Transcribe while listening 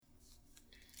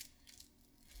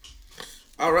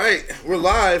All right, we're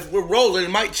live. We're rolling.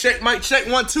 Mic check. 1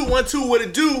 2 1 2. What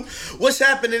it do? What's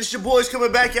happening? It's your boys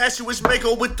coming back at you. It's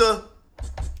Mako with the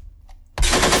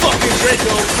fucking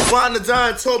Draco. Ron the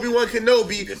Don, Toby One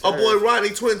Kenobi. Yes, our boy Rodney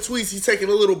Twin Tweets. He's taking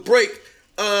a little break.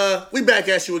 We back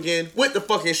at you again with the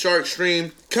fucking Shark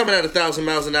Stream coming at 1,000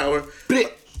 miles an hour.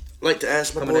 Like to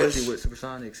ask my coming boys. at you with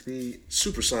supersonic speed.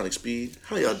 Supersonic speed.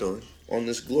 How y'all doing on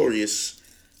this glorious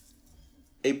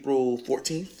April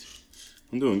 14th?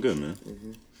 I'm doing good, man.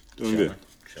 Mm-hmm. Doing good.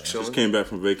 Just came back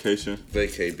from vacation.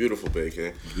 Vacay, beautiful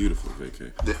vacay. Beautiful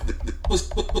vacay.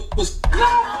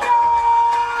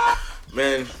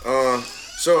 Man,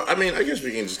 so I mean, I guess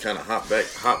we can just kind of hop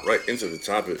right into the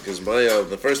topic because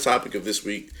the first topic of this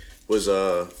week was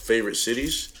favorite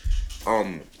cities.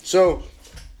 If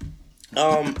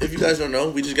you guys don't know,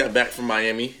 we just got back from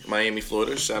Miami,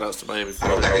 Florida. Shout outs to Miami,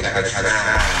 Florida.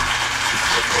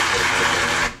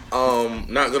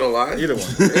 Not gonna lie. Either one.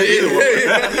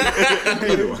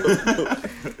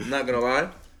 Not gonna lie.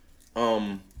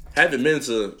 Haven't been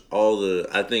to all the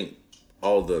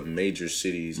major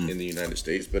cities in the United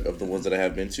States, but of the ones that I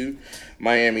have been to,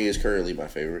 Miami is currently my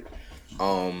favorite.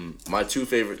 My two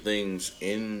favorite things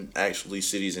in actually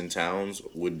cities and towns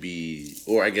would be,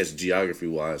 or I guess geography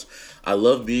wise, I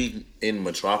love being in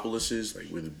metropolises, like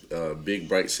with big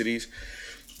bright cities.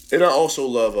 And I also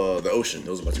love the ocean.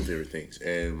 Those are my two favorite things.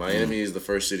 And Miami is the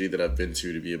first city that I've been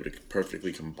to be able to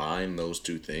perfectly combine those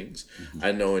two things. Mm-hmm.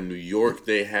 I know in New York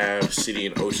they have city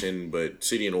and ocean, but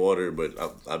city and water. But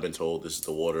I've been told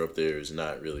the water up there is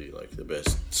not really like the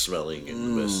best smelling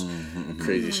and the best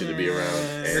crazy shit to be around.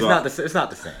 And it's not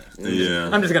the same. Yeah,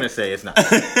 I'm just gonna say it's not.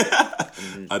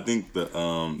 I think the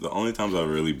only times I've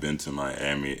really been to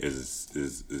Miami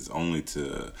is only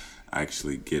to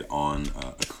actually get on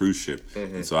a cruise ship.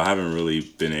 Mm-hmm. And so I haven't really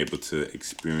been able to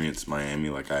experience Miami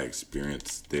like I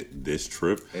experienced this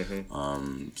trip.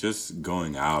 Mm-hmm. Just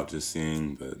going out, just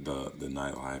seeing the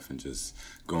nightlife and just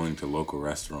going to local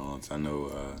restaurants. I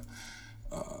know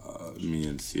me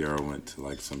and Sierra went to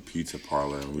like some pizza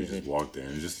parlor and we just walked there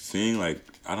and just seeing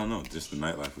just the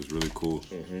nightlife was really cool.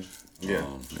 Mm-hmm. Yeah.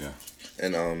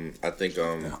 And I think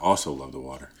I also love the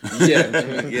water.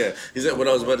 yeah. Is that what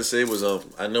I was about to say? Was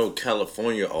I know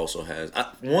California also has I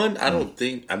don't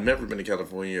think I've never been to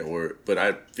California but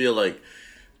I feel like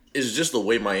it's just the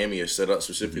way Miami is set up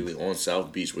specifically on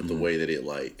South Beach with the way that it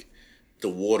like the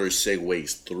water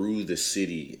segues through the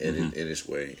city in its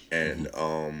way and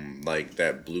like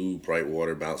that blue bright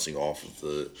water bouncing off of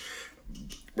the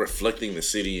reflecting the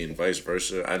city and vice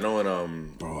versa. I know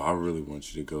Bro, I really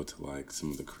want you to go to like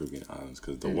some of the Caribbean islands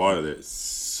because the water there is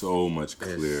so much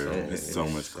clearer. It's so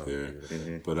much clearer.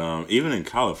 Mm-hmm. But even in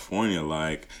California,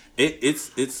 like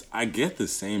it's I get the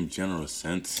same general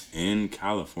sense in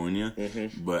California,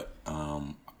 but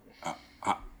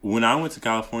when I went to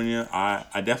California,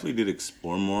 I definitely did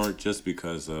explore more just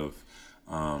because of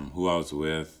who I was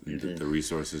with, the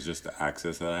resources, just the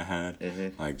access that I had.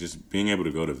 Like just being able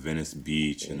to go to Venice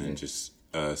Beach and then just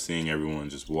seeing everyone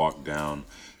just walk down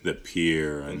the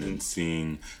pier and then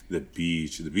seeing the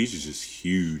beach. The beach is just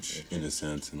huge in a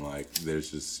sense, and like there's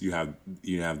just you have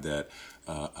that.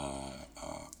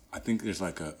 I think there's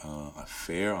like a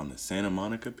fair on the Santa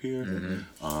Monica pier,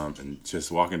 and just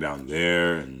walking down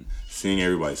there and seeing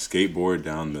everybody skateboard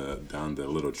down the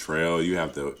little trail. You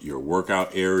have your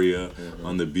workout area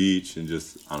on the beach, and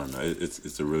just I don't know.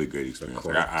 It's a really great experience.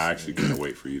 Like, I actually can't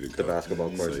wait for you to go. The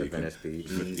basketball courts at Venice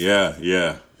Beach. Yeah.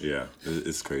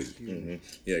 It's crazy.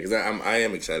 Yeah, because I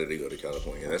am excited to go to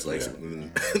California. That's like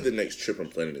the next trip I'm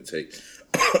planning to take.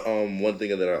 One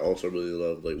thing that I also really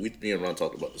love, like me and Ron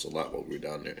talked about this a lot while we were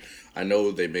down there. I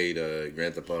know they made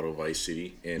Grand Theft Auto Vice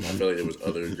City, and I feel like there was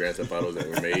other Grand Theft Autos that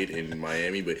were made in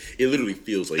Miami, but it literally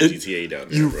feels like GTA down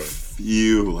there, bro.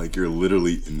 You feel like you're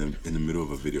literally in the middle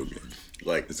of a video game.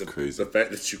 Like it's crazy. The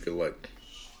fact that you can like,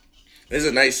 it's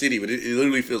a nice city, but it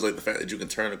literally feels like the fact that you can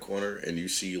turn a corner and you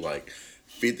see like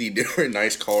 50 different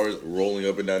nice cars rolling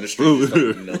up and down the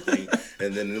street, nothing.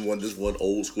 And then this one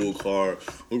old school car,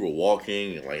 we were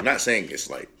walking, and like, not saying it's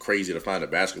like crazy to find a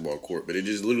basketball court, but it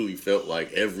just literally felt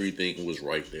like everything was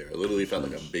right there. It literally felt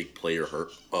like a big player hub,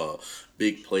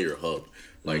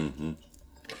 like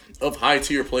of high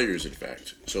tier players, in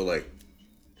fact. So like,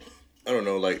 I don't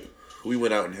know, like we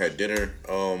went out and had dinner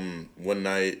one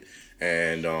night,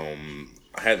 and I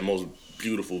had the most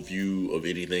beautiful view of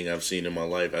anything I've seen in my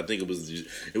life. I think it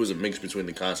was a mix between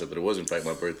the concept that it was in fact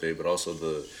my birthday, but also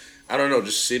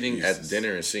just sitting at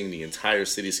dinner and seeing the entire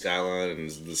city skyline and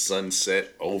the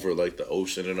sunset over like the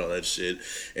ocean and all that shit.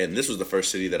 And this was the first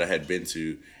city that I had been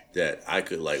to that I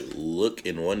could like look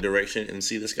in one direction and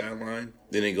see the skyline,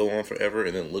 then it go on forever,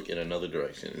 and then look in another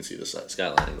direction and see the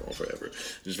skyline and go on forever. It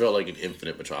just felt like an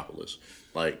infinite metropolis,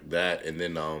 like that. And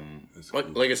then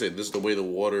like I said, this is the way the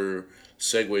water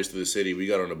segues to the city. We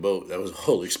got on a boat. That was a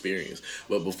whole experience.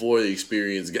 But before the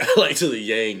experience got like to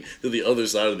the other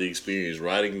side of the experience,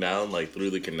 riding down like through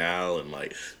the canal and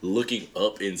like looking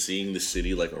up and seeing the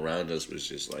city like around us was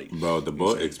just like, bro, the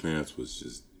boat experience was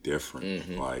just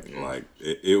different. Like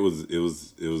it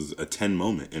was a 10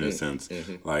 moment in a sense.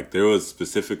 Like there was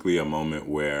specifically a moment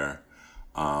where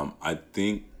I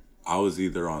think I was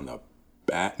either on the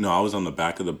back, no, I was on the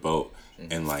back of the boat,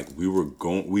 and like we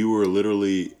were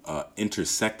literally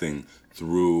intersecting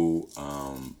through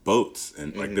boats,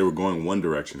 and like they were going one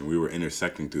direction and we were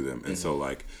intersecting through them, and so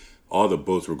like all the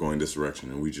boats were going this direction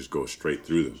and we just go straight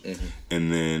through them.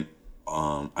 And then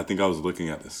I think I was looking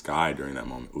at the sky during that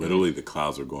moment. Literally, the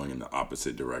clouds were going in the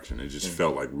opposite direction. It just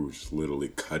felt like we were just literally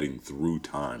cutting through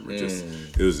time.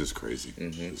 It was just crazy.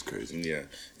 It was crazy. Yeah,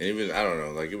 and even I don't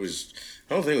know, like it was.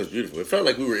 I don't think it was beautiful. It felt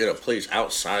like we were in a place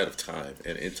outside of time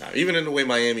and in time. Even in the way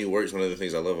Miami works, one of the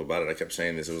things I love about it, I kept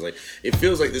saying this, it was like, it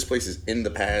feels like this place is in the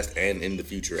past and in the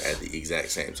future at the exact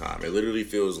same time. It literally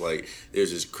feels like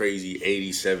there's this crazy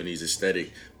 80s, 70s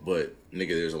aesthetic, but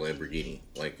nigga, there's a Lamborghini.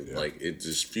 Like it's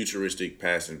just futuristic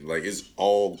past, and like it's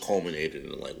all culminated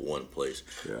in like one place.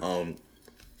 Yeah.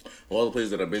 All the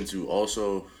places that I've been to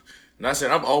also. Not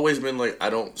saying I've always been like, I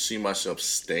don't see myself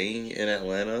staying in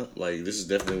Atlanta. Like this is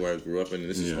definitely where I grew up and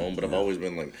this is home. But I've always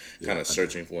been like kind of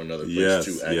searching for another place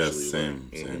to actually. Yes, same.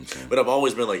 But I've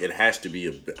always been like, it has to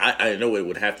be I know it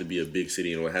would have to be a big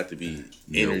city and it would have to be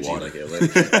energy water. like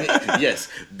Atlanta. Yes,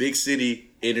 big city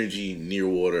energy near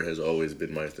water has always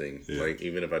been my thing. Yeah. Like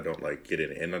even if I don't like get in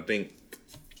it, and I think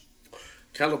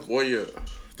California,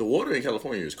 the water in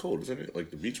California is cold, isn't it?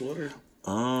 Like the beach water.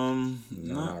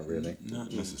 Not really.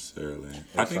 Not necessarily.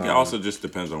 I think it also just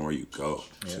depends on where you go.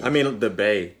 Yeah. I mean, the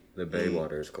bay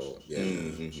water is cold. Yeah,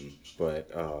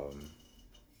 but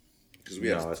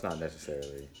it's not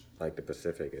necessarily like the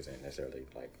Pacific isn't necessarily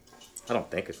like. I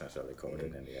don't think it's necessarily colder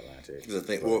than the Atlantic. Because I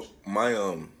think, well, my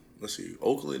let's see,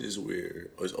 Oakland is where?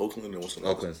 Or is Oakland and what's the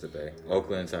Oakland's the Bay.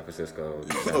 Oakland, San Francisco.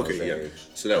 San okay, Jose, yeah.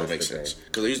 So that would make sense.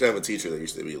 Because I used to have a teacher that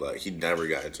used to be like, he never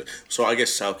got into. So I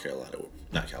guess South Carolina,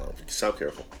 not California, South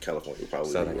California would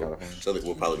probably Southern be California. Southern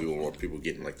will probably be where more people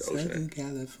getting like the ocean. Southern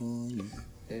California.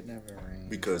 It never rains.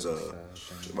 Because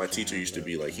my teacher used to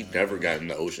be like, he never got in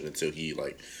the ocean until he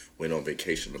like went on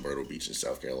vacation to Myrtle Beach in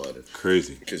South Carolina.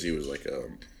 Crazy. Because he was like,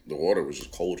 the water was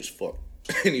just cold as fuck.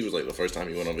 And he was like, the first time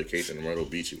he went on vacation to Myrtle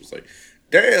Beach, he was like,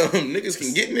 damn, niggas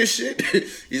can get in this shit.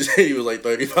 He said he was like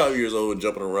 35 years old and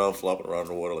jumping around, flopping around in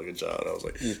the water like a child. I was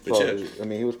like, he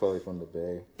was probably from the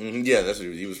Bay. Yeah, that's what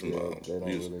he was from. They don't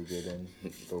really get in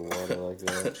the water like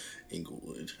that.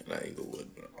 Inglewood, not Inglewood,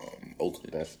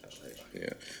 Oakland. That's LA.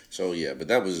 Yeah. So yeah, but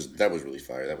that was really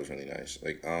fire. That was really nice.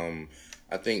 Like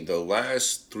I think the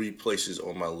last 3 places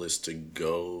on my list to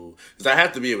go, because I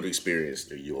have to be able to experience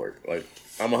New York. Like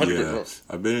I'm 100%. Yeah,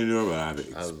 I've been in New York, but I haven't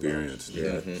experienced.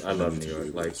 I love New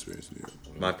York. Like New York.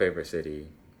 My favorite city.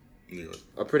 New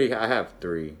York. I have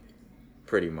 3,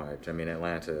 pretty much. I mean,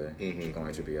 Atlanta is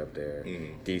going to be up there.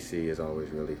 DC is always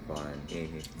really fun,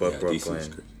 but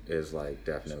Brooklyn is like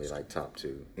definitely like top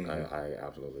 2. I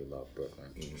absolutely love Brooklyn.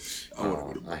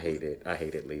 I hate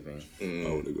it leaving,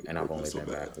 and I've only been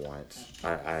back once.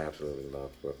 I absolutely love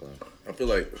Brooklyn. I feel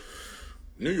like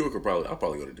New York I'll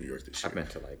probably go to New York this year. I've been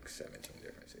to like 17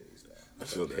 different cities though. I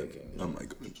feel that. I'm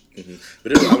like,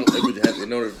 but it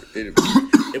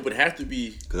would have to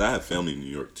be because I have family in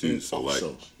New York too. So like,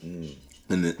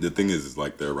 and the thing is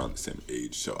like they're around the same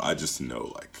age, so I just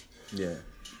know like,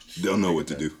 they'll know what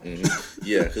to do.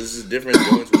 Yeah, because this is different.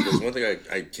 Because one thing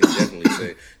I can definitely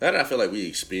say that I feel like we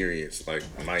experienced like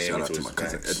Miami. Shout out to my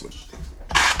cousin Edwin.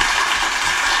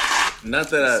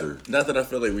 Not that I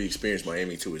feel like we experienced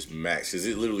Miami to its max, because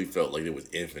it literally felt like there was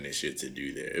infinite shit to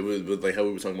do there. It was like how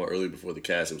we were talking about earlier before the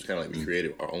cast. It was kind of like we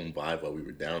created our own vibe while we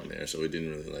were down there, so it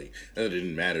didn't really like. It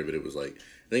didn't matter, but it was like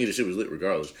I think the shit was lit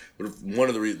regardless. But one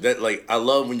of the reasons that like I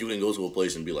love when you can go to a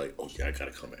place and be like, oh yeah, I gotta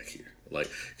come back here, like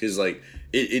because like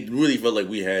it really felt like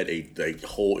we had a like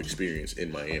whole experience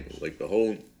in Miami, like the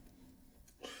whole.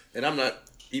 And I'm not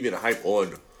even hype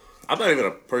on. I'm not even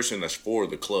a person that's for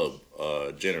the club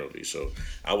generally, so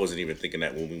I wasn't even thinking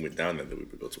that when we went down there that we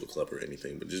would go to a club or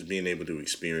anything. But just being able to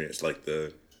experience like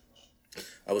I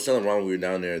was telling Ron when we were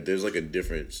down there, there's like a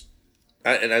difference.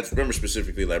 And I remember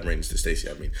specifically elaborating this to Stacey.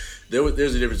 I mean,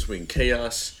 there's a difference between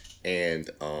chaos and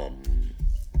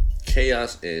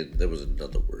chaos, and there was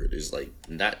another word. It's like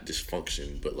not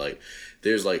dysfunction, but like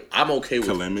there's like I'm okay with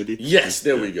calamity. Yes,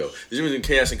 there we go. There's a difference between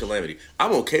chaos and calamity.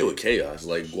 I'm okay with chaos.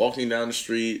 Like walking down the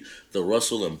street, the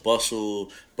rustle and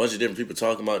bustle, bunch of different people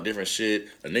talking about different shit.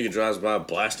 A nigga drives by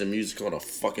blasting music on a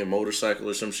fucking motorcycle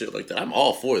or some shit like that. I'm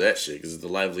all for that shit because it's the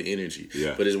lively energy.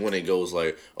 Yeah. But it's when it goes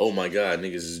like, oh my god,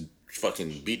 niggas is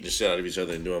fucking beating the shit out of each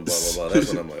other and doing blah blah blah. That's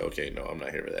when I'm like, okay, no, I'm not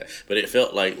here for that. But it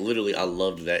felt like literally, I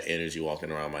loved that energy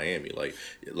walking around Miami. Like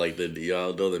the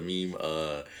y'all know the meme.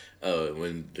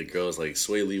 When the girl's like,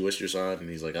 Sway Lee, what's your sign? And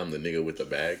he's like, I'm the nigga with the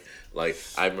bag. Like,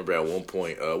 I remember at one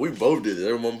point, we both did it.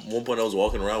 There was one point I was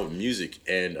walking around with music,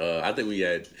 and I think we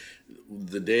had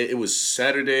the day, it was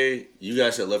Saturday, you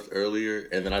guys had left earlier,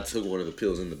 and then I took one of the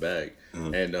pills in the bag.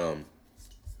 Mm-hmm. And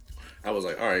I was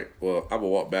like, all right, well, I'm gonna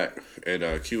walk back,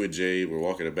 and Q and J were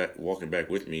walking back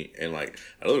with me, and like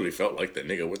I literally felt like the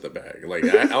nigga with the bag. Like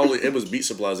it was beat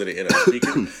supplies that it ended up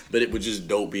speaking, but it was just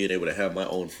dope being able to have my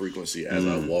own frequency as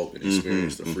I walked and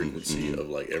experience the frequency of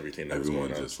like everything that was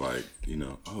going on. Just like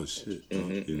oh shit.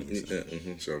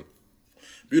 So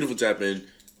beautiful tap in,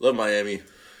 love Miami.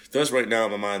 That's right now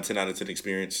in my mind 10 out of 10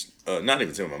 experience. Not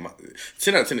even 10 in my mind.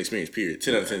 10 out of 10 experience. Period.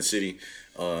 10 out of 10 city.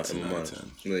 10 out of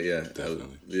 10. Yeah,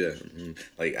 definitely.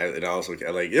 Like and I also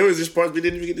like it was just parts we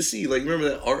didn't even get to see. Like remember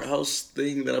that art house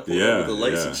thing that I put up with the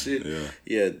lights and shit.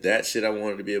 Yeah, that shit I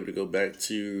wanted to be able to go back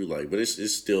to. Like, but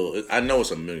it's still. I know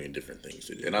it's a million different things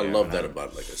to do, and I love that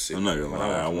about like a city. I'm not gonna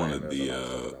lie. I wanted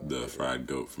the fried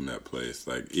goat from that place.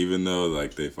 Like even though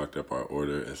like they fucked up our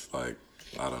order, it's like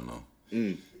I don't know.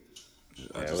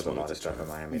 Yeah, it was a lot of stuff in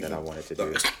Miami that I wanted to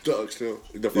do.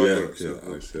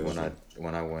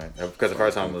 When I went, because the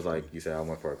first time was like you said, I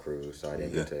went for a cruise, so I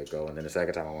didn't get to go, and then the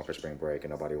second time I went for spring break, and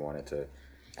nobody wanted to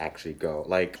actually go.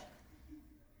 Like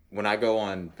when I go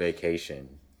on vacation,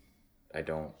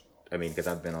 because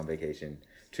I've been on vacation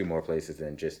 2 more places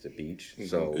than just the beach,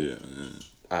 so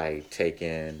I take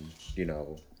in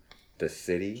the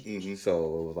city, so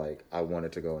it was like I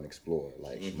wanted to go and explore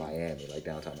like Miami, like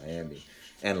downtown Miami.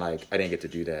 And, like, I didn't get to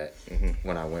do that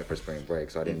when I went for spring break,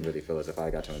 so I didn't really feel as if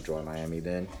I got to enjoy Miami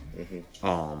then.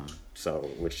 So,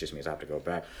 which just means I have to go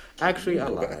back. Actually, I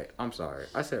lied. I'm sorry.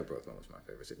 I said Brooklyn was my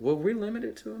favorite city. Were we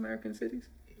limited to American cities?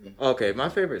 Okay, my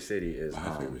favorite city is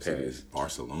Paris. City is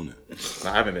Barcelona. No,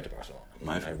 I haven't been to Barcelona.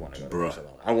 I want to go to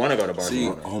Barcelona. I want to go to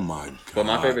Barcelona. See, oh, my God. But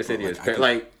my favorite city is Paris.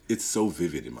 Like, it's so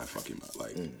vivid in my fucking mind.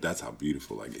 Like, that's how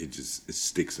beautiful. Like, it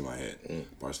sticks in my head.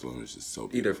 Barcelona is just so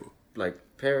beautiful. Like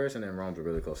Paris and then Rome's a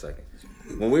really close second.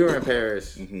 When we were in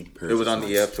Paris, it was on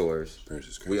the EF tours. Paris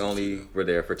is crazy. We only were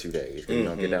there for 2 days because you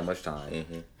don't get that much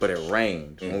time. But it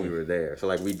rained when we were there. So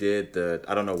like we did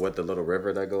I don't know what the little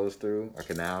river that goes through, a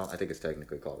canal. I think it's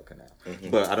technically called a canal.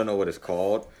 But I don't know what it's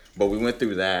called. But we went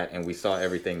through that and we saw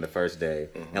everything the first day.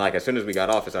 And like as soon as we got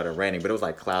off, it started raining. But it was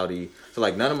like cloudy. So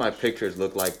like none of my pictures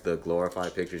look like the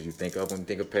glorified pictures you think of when you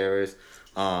think of Paris.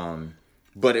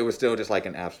 But it was still just like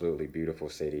an absolutely beautiful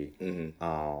city. And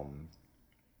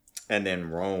then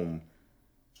Rome,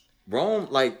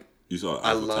 like you saw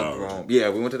I love Rome. Yeah,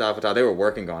 we went to the Eiffel Tower. They were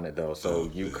working on it though, so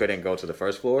you couldn't go to the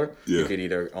first floor. You could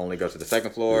either only go to the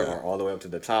second floor or all the way up to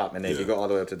the top. And then if you go all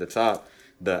the way up to the top,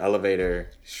 the elevator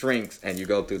shrinks and you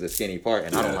go through the skinny part,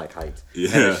 and I don't like heights. And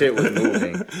the shit was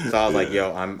moving, so I was like,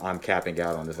 "Yo, I'm capping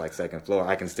out on this like second floor.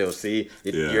 I can still see.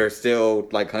 You're still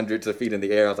like hundreds of feet in the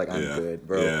air." I was like, "I'm good,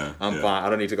 bro. I'm fine. I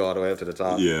don't need to go all the way up to the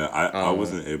top." Yeah, I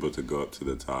wasn't able to go up to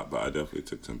the top, but I definitely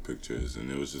took some pictures,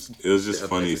 and it was just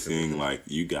funny seeing like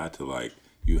you got to like.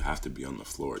 You have to be on the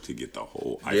floor to get the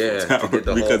whole Eiffel Tower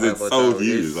because it's so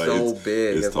huge. It's like, so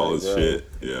big. It's tall as shit.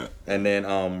 Yeah. And then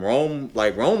Rome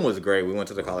was great. We went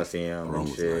to the Colosseum.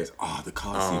 Rome was nice. Oh, the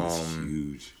Colosseum is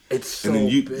huge. It's so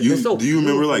big. It's so do you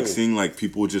remember like seeing like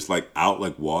people just like out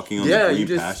like walking on the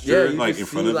green pasture like in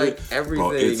front of like it? Everything.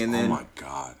 Bro, and then, oh my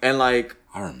God. And like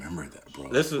I remember that,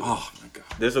 bro. Oh my God.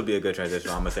 This will be a good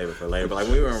transition. I'm gonna save it for later. But like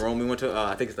when we were in Rome, we went to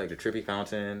I think it's like the Trevi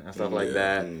Fountain and stuff like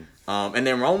that. And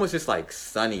then Rome was just like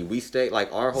sunny. We stayed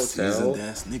like our hotel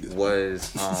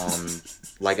was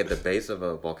like at the base of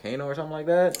a volcano or something like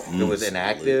that. It was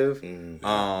inactive.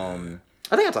 I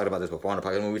think I talked about this before on the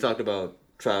podcast when we talked about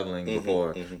traveling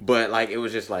before. But like it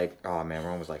was just like, oh man,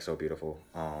 Rome was like so beautiful.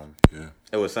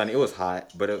 It was sunny. It was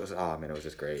hot, but it was it was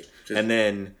just great. And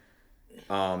then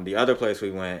the other place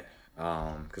we went,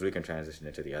 because we can transition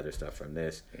into the other stuff from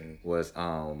this, was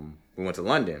we went to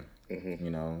London.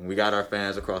 You know, we got our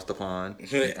fans across the pond,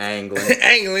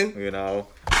 angling. You know,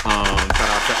 shout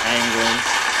out to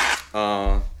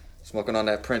angling. Smoking on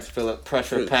that Prince Phillip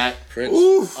pressure pack.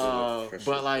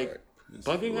 But like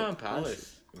Buckingham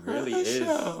Palace really is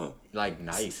like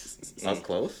nice up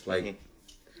close. Like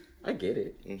I get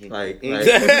it. Mm-hmm. I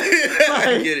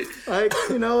get it. Like,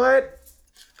 you know what?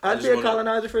 I'd be a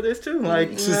colonizer for this too.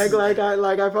 Like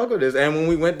I fuck with this. And when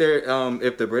we went there,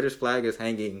 if the British flag is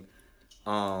hanging,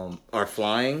 or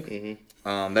flying,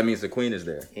 that means the Queen is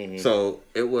there. Mm-hmm. So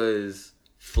it was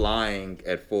flying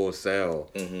at full sail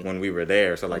when we were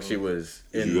there. So like she was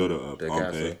in Did you go to the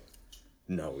castle.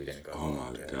 No, we didn't go. Oh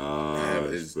my god!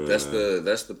 That's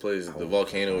the place. The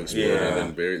volcano exploded and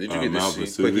then buried. Did you get Mount to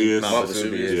see Vesuvius? Mount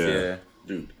Vesuvius? Yeah,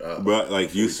 dude. But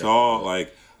like you saw,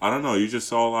 like I don't know, you just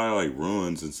saw a lot of like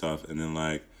ruins and stuff, and then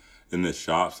like in the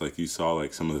shops, like you saw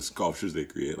like some of the sculptures they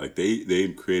create. Like they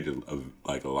created a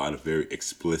lot of very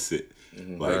explicit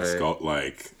like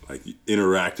like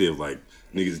interactive like.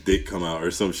 Niggas dick come out or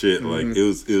some shit. Like it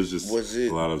was just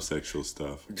a lot of sexual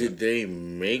stuff. Did they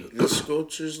make the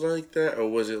sculptures like that, or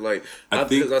was it like? I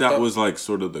think that was like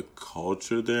sort of the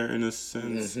culture there in a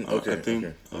sense. Okay, I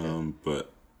think,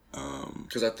 but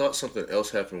because I thought something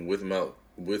else happened with Mount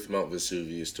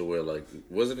Vesuvius to where like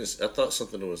wasn't it? I thought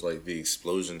something was like the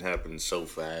explosion happened so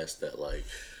fast that like.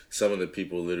 Some of the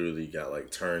people literally got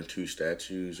like turned to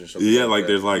statues or something. Yeah, like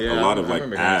there's like a lot of like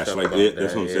ash. Like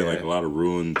that's what I'm saying. Yeah. Like a lot of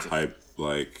ruin type.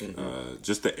 Like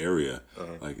just the area.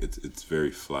 Like it's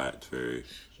very flat. It's very.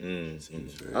 Seems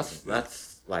very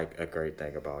that's like a great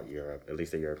thing about Europe. At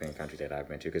least the European country that I've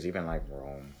been to, because even like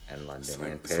Rome and London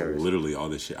and Paris. So literally all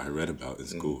this shit I read about in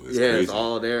school. It's crazy. It's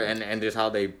all there, and just how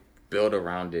they build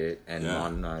around it and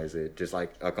modernize it, just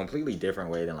like a completely different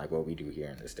way than like what we do here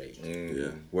in the States.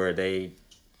 Where they.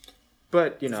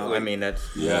 But you know, I mean,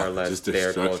 that's more or less just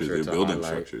their structures, culture. their building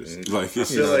highlight. structures. Like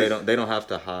it's like they don't have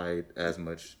to hide as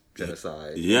much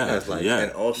genocide.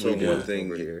 And also one thing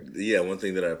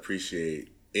that I appreciate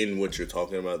in what you're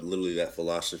talking about, literally that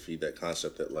philosophy, that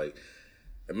concept that like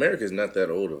America's not that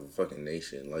old of a fucking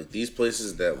nation. Like these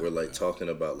places that we're like talking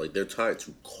about, like they're tied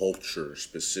to culture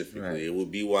specifically. Right. It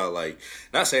would be why like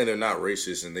not saying they're not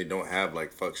racist and they don't have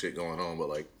like fuck shit going on, but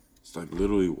like it's like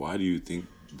literally why do you think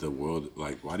the world,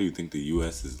 like, why do you think the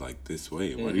U.S. is like this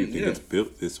way? Why do you think it's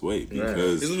built this way?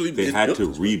 Because they had to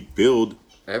rebuild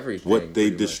everything, what they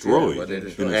destroyed,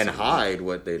 and hide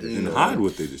what they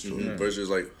destroyed. Versus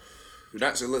like,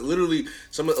 not so literally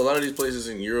a lot of these places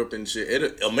in Europe and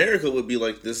shit. America would be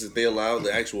like this if they allowed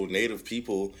the actual native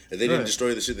people, and they didn't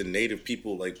destroy the shit the native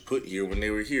people like put here when they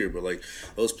were here. But like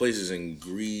those places in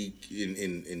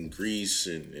in Greece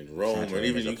and in Rome, or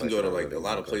even you can go to like a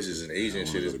lot of places in Asia and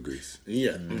shit. Is Greece.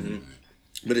 Yeah. Mm-hmm.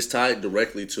 But it's tied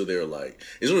directly to their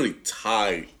it's really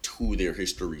tied to their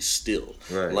history still.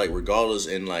 Right. Like regardless,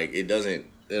 and like it doesn't.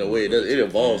 In a way, it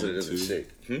evolves and it doesn't stick.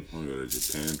 I'm gonna go to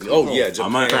Japan. Too. Oh yeah,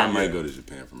 Japan. I might go to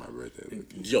Japan for my birthday.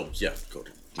 Yo, yeah, go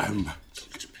to Japan.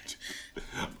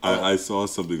 I saw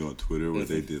something on Twitter where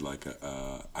they did like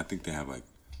I think they have like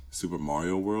Super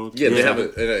Mario World. Yeah, they have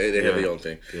their own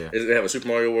thing. Yeah. They have a Super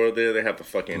Mario World there. They have the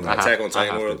fucking Attack on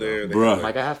Titan World there. Bruh.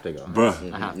 Like I have to go.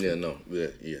 Bruh. I have to.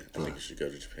 Yeah. I think you should go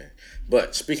to Japan.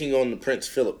 But speaking on the Prince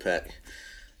Phillip pack.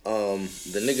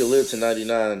 The nigga lived to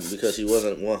 99 because he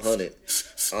wasn't 100.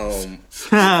 The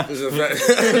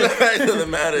fact of the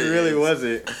matter he really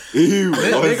wasn't. He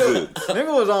wasn't.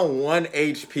 Nigga was on 1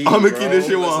 HP. I'm gonna keep this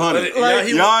shit 100. Like,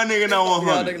 y'all nigga not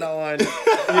 100. Y'all nigga not 100.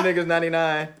 You niggas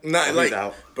 99. Not like,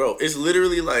 bro. It's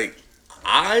literally like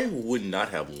I would not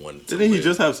have one. Didn't he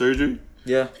just have surgery?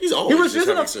 Yeah, he was just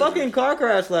in a fucking car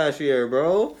crash last year,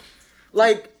 bro.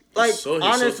 Like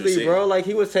honestly, bro, like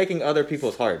he was taking other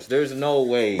people's hearts. There's no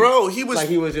way, bro. He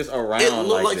was just around. It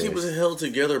looked like he was held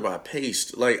together by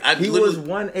paste. Like he was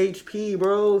 1 HP,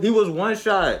 bro. He was one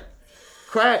shot,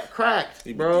 cracked,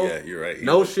 bro. Yeah, you're right.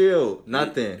 No shield,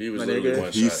 nothing. He was literally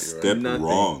one shot. He stepped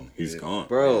wrong. He's gone,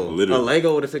 bro. Literally, a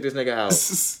Lego would have took this nigga out.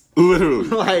 Literally.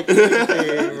 Like, did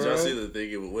y'all see the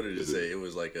thing? What did it say? It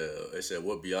was like it said,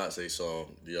 what Beyonce song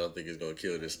do y'all think is gonna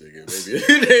kill this nigga?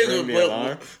 Maybe Ring the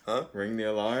alarm? Huh? Ring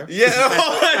the alarm? Yeah.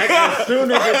 As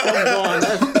soon as it comes on,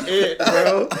 that's it,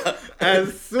 bro.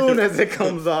 As soon as it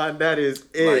comes on, that is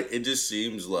it. Like, it just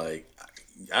seems like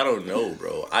I don't know,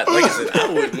 bro. Like I said,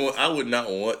 I would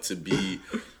not want to be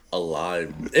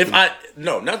alive.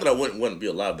 Not that I wouldn't want to be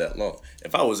alive that long.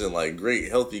 If I was in like great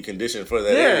healthy condition for that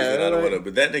age, then I'd want to.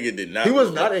 But that nigga did not. He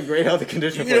was not in great healthy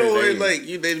condition. You know where like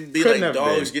they'd be like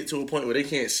dogs get to a point where they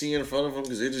can't see in front of them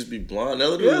because they just be blind. That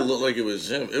literally looked like it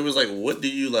was him. It was like, what do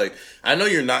you like? I know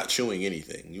you're not chewing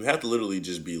anything. You have to literally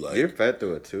just be like, you're fed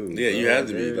through it too. Yeah, you have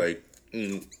to be like.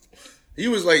 He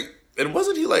was like, and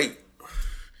wasn't he like?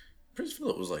 Prince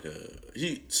Phillip was like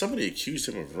somebody accused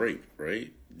him of rape,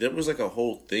 right? There was like a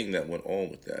whole thing that went on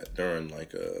with that during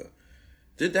like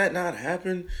did that not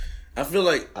happen? I feel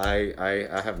like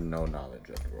I have no knowledge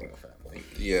of the royal family.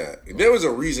 Yeah, there was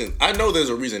a reason. I know there's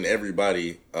a reason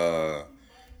everybody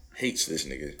hates this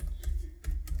nigga.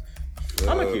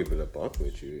 I'm gonna keep it a buck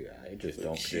with you. I just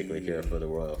don't particularly care for the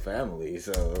royal family,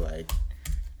 so like,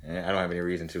 I don't have any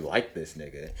reason to like this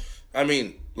nigga. I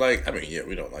mean, yeah,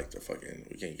 we don't like the fucking.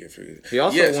 We can't get figured. He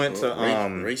also went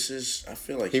to races. I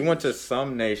feel like he went to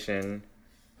some nation,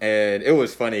 and it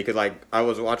was funny because like I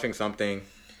was watching something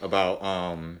about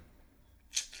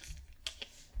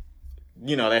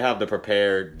you know, they have the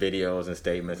prepared videos and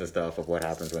statements and stuff of what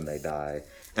happens when they die,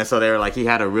 and so they were like he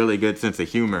had a really good sense of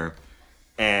humor,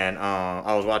 and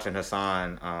I was watching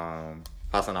Hasanabi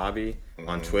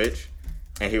on Twitch.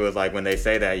 And he was like, when they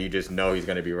say that, you just know he's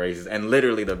going to be racist. And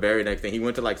literally the very next thing, he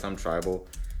went to like some tribal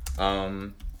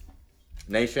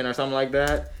nation or something like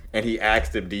that. And he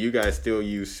asked them, do you guys still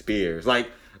use spears? Like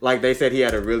they said he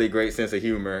had a really great sense of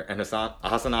humor. And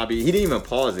Hasanabi, he didn't even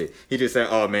pause it. He just said,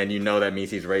 oh man, you know that means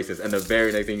he's racist. And the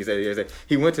very next thing he said,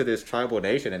 he went to this tribal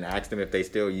nation and asked them if they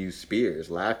still use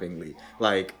spears, laughingly.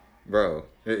 Like, bro,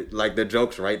 like the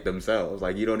jokes write themselves.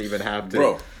 Like you don't even have to,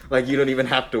 bro. Like you don't even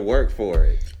have to work for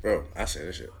it. Bro, I say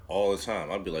that shit all the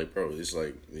time. I'd be like, bro, it's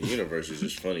like the universe is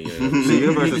just funny. You know? The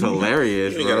universe is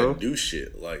hilarious, you bro. Gotta do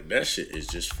shit like that. Shit is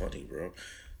just funny, bro.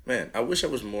 Man, I wish I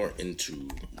was more into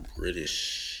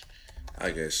British.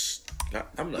 I guess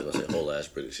I'm not gonna say whole ass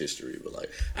British history, but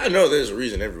like I know there's a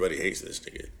reason everybody hates this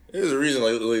nigga. There's a reason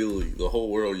like literally the whole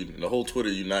world, the whole Twitter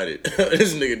united.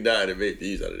 This nigga died and made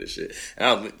views out of this shit. And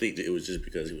I don't think that it was just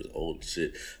because he was old and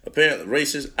shit. Apparently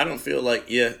racist. I don't feel like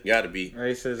gotta be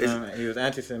racism. He was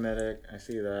anti-Semitic. I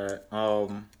see that. I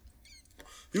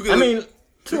mean,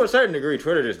 to a certain degree,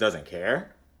 Twitter just doesn't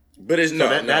care. But it's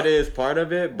that is part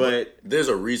of it. But there's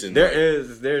a reason.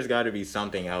 There's got to be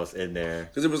something else in there.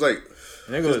 Because it was like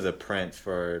I think it was a prince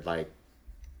for like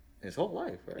his whole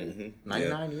life, right?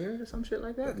 99 years or some shit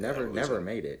like that. Never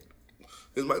made it.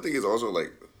 Because my thing is also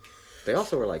like they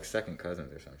also were like second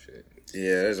cousins or some shit.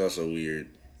 Yeah, that's also weird.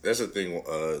 That's the thing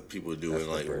people do in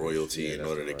like royalty in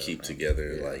order to keep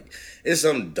together. Yeah. Like it's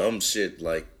some dumb shit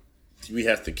like we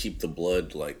have to keep the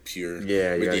blood like pure.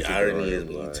 Yeah, but the irony is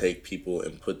when you take people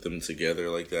and put them together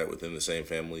like that within the same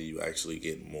family, you actually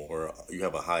get more. You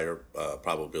have a higher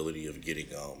probability of getting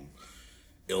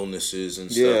illnesses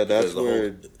and stuff. Yeah, that's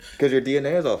because your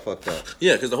DNA is all fucked up.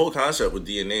 Yeah, because the whole concept with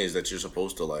DNA is that you're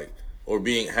supposed to like, or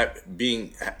being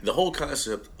the whole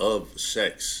concept of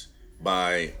sex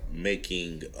by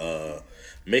making a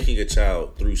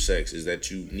child through sex is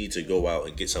that you need to go out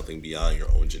and get something beyond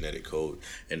your own genetic code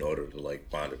in order to like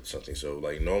bond it to something. So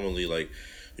like normally like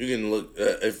you can look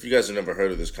if you guys have never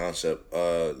heard of this concept,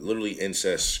 literally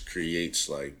incest creates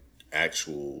like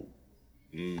actual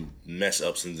mess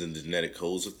ups in the genetic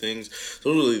codes of things.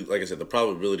 So really, like I said, the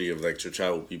probability of like your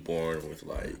child will be born with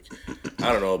like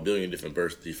I don't know 1 billion different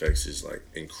birth defects is like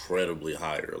incredibly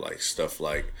higher. Like stuff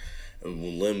like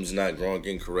limbs not growing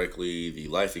incorrectly, the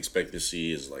life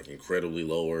expectancy is like incredibly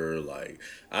lower. Like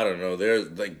I don't know,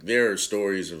 there are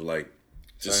stories of like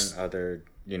just certain other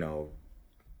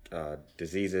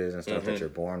diseases and stuff that you're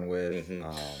born with,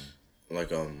 like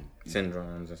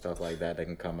syndromes and stuff like that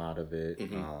can come out of it.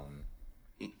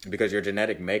 Because your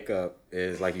genetic makeup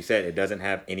is, like you said, it doesn't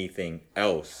have anything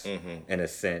else in a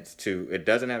sense it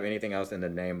doesn't have anything else in the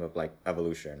name of like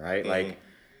evolution, right? Like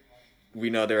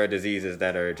we know there are diseases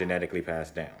that are genetically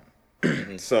passed down.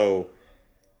 So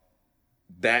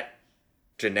that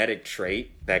genetic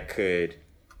trait that could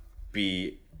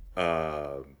be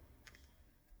not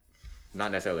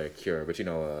necessarily a cure, but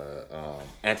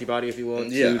antibody, if you will,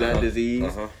 to that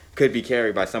disease could be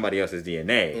carried by somebody else's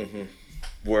DNA.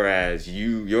 Whereas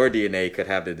your DNA could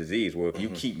have the disease. Well, if you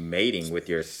keep mating with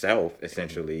yourself,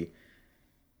 essentially,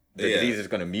 the disease is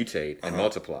going to mutate and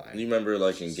multiply. You remember,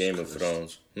 like, in Game of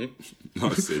Thrones?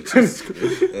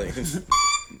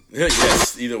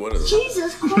 Yes, either one of them.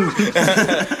 Jesus Christ.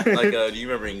 Like, do you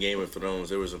remember in Game of Thrones,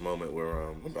 there was a moment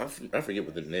where, I forget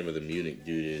what the name of the Munich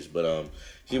dude is, but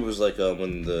he was like,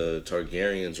 when the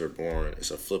Targaryens are born,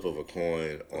 it's a flip of a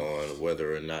coin on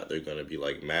whether or not they're going to be,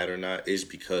 like, mad or not. It's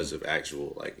because of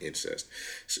actual, like, incest.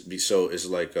 So it's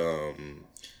like, but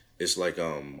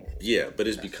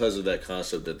it's because of that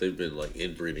concept that they've been, like,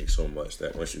 inbreeding so much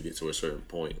that once you get to a certain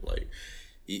point, like,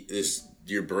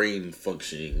 your brain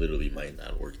functioning literally might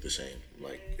not work the same.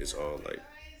 Like, it's all like,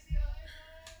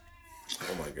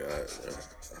 oh my God.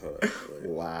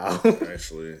 Wow.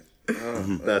 Actually.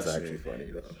 That's actually funny,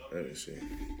 though. Let me see.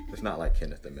 It's not like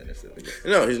Kenneth the Menace.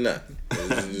 No, he's not.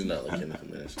 He's not like Kenneth the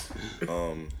Menace.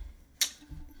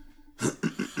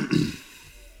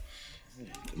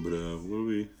 But what are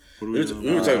we? We were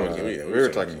talking about King. We were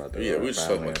talking about that. Yeah, we were just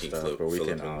talking about King stuff, Phillip. But we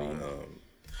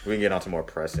can get onto more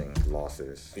pressing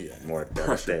losses, more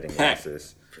devastating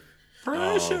losses.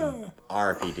 Pressure.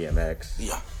 RP DMX.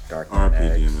 Yeah. Dark RP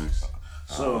X. DMX.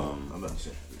 So I'm about to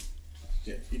say.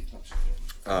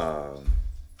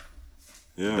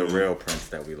 Yeah. The real Prince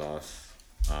that we lost.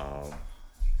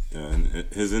 And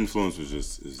his influence was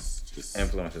just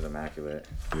Influence is immaculate.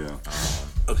 Yeah.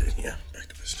 Okay. Yeah. Back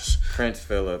to business. Prince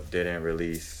Phillip didn't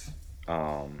release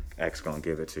X Gonna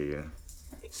Give It To You.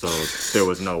 So there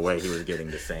was no way he was getting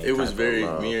the same. It was type very of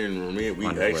love we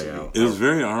actually. It was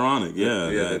very ironic,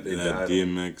 that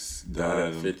DMX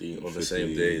died at 50 on the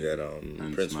same day that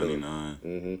Prince Phillip.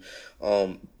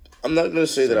 I'm not gonna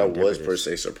say that I was per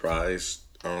se surprised.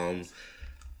 And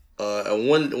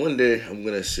one day I'm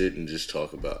gonna sit and just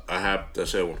talk about. I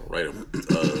say I want to write a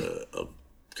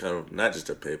kind of not just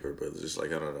a paper, but just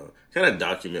like I don't know, kind of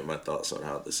document my thoughts on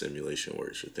how the simulation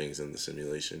works or things in the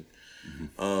simulation.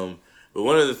 But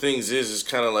one of the things is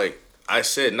kind of like I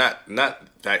said, not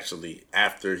factually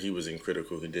after he was in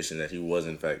critical condition that he was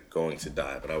in fact going to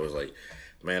die, but I was like,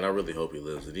 man, I really hope he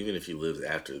lives. And even if he lives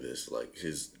after this, like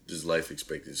his life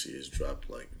expectancy has dropped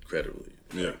like incredibly.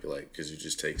 Yeah. Like because you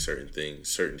just take certain things,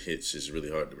 certain hits is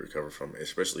really hard to recover from,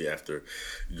 especially after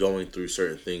going through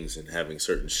certain things and having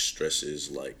certain stresses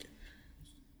like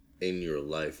in your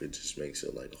life. It just makes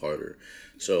it like harder.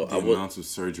 So the amounts of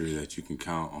surgery that you can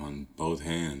count on both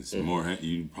hands,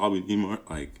 you probably need more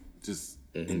like just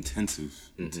intensive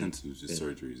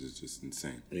surgeries is just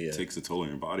insane. Yeah. It takes a toll on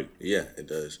your body. Yeah, it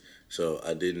does. So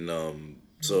I didn't.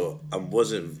 So I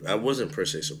wasn't per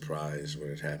se surprised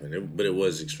when it happened, but it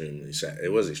was extremely sad.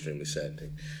 It was extremely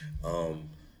saddening.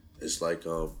 It's like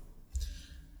I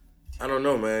don't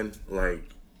know, man. Like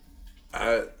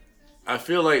I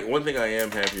feel like one thing I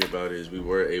am happy about is it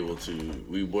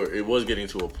was getting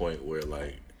to a point where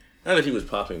like not that he was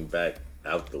popping back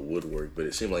out the woodwork, but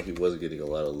it seemed like he was getting a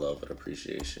lot of love and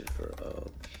appreciation for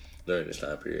during this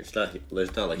time period. It's not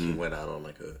like he went out on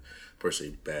like a per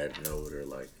se bad note or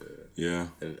like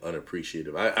an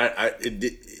unappreciative.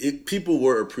 People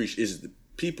were appreciating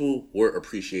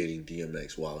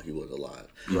DMX while he was alive.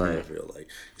 Right. I feel like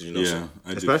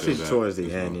especially towards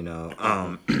the end, you know.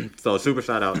 So super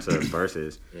shout out to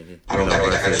Versus. Even though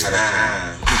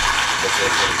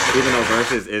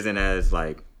Versus isn't as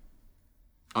like.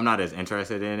 I'm not as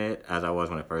interested in it as I was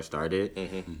when it first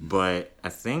started, but I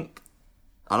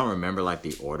don't remember like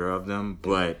the order of them,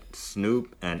 but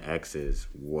Snoop and X's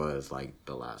was like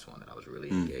the last one that I was really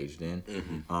engaged in.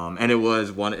 And it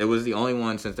was the only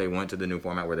one since they went to the new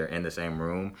format where they're in the same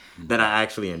room that I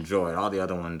actually enjoyed. All the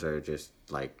other ones are just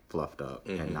like fluffed up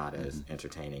and not as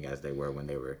entertaining as they were when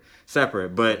they were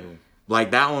separate. But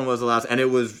like that one was the last, and it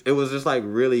was just like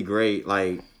really great,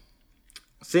 like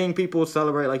seeing people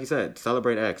celebrate, like you said,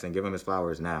 celebrate X and give him his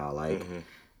flowers now, like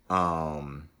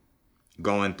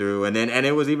going through, and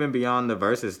it was even beyond the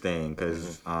Versus thing,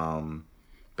 because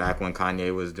back when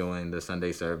Kanye was doing the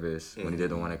Sunday service, when he did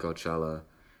the one at Coachella,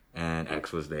 and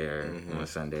X was there on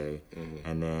Sunday,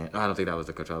 and then I don't think that was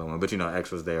the Coachella one, but you know, X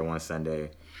was there one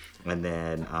Sunday, and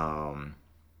then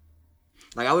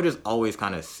like I would just always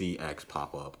kind of see X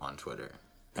pop up on Twitter.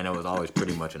 And it was always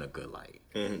pretty much in a good light.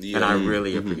 And I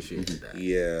really appreciated that.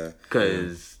 Yeah.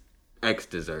 Because X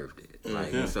deserved it.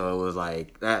 Like, so it was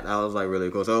like, that was like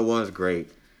really cool. So it was great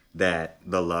that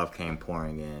the love came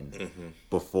pouring in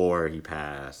before he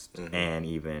passed and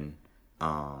even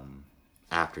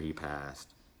after he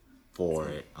passed for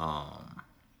it.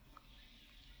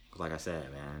 Like I said,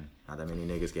 man, not that many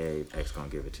niggas gave X Gonna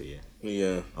Give It To You.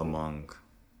 Yeah. Among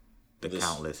the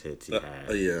countless hits he had.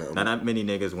 Not that many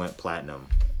niggas went platinum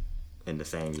in the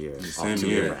same year. On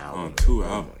two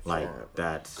albums. Like,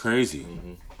 that's crazy.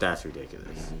 That's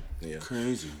ridiculous. Yeah.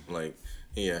 Crazy. Like,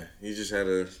 yeah, he just had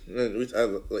we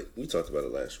talked about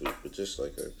it last week, but just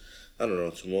like I don't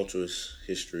know, tumultuous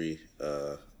history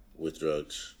with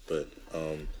drugs. But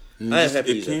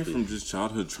it came from just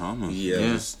childhood trauma.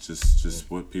 Yeah.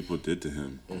 Just what people did to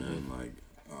him. And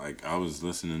like I was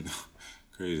listening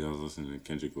crazy. I was listening to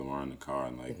Kendrick Lamar in the car,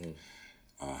 and like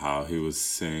how he was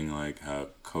saying like how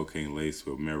cocaine laced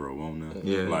with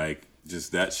marijuana, like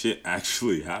just that shit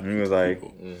actually happened. He was like,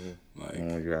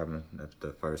 when you're having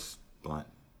the first blunt,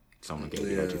 someone gave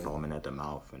you that, you pull them in at the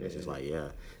mouth, and it's just like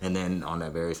And then on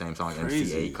that very same song,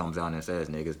 MC8 comes out and says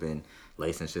niggas been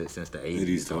lacing shit since the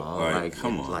 80s. So like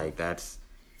come on, like that's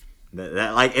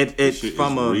that like it's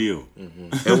from a real.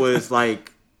 It was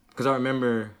like. Because I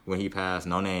remember when he passed,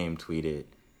 No Name tweeted,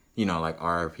 like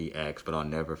RPX, but I'll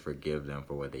never forgive them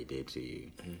for what they did to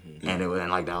you. And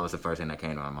like that was the first thing that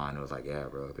came to my mind. It was like, yeah,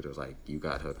 bro, because it was like you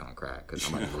got hooked on crack because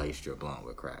somebody laced your blunt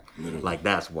with crack. Literally. Like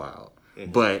that's wild.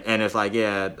 But and it's like,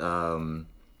 yeah,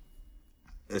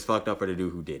 it's fucked up for the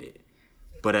dude who did it.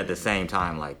 But at the same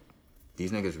time, like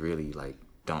these niggas really like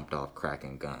dumped off crack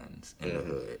and guns in the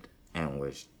hood and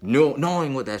was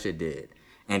knowing what that shit did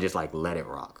and just like let it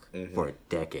rock for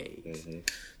decades.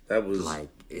 That was like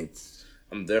it's.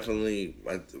 I'm definitely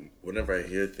whenever I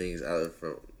hear things out of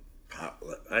from pop.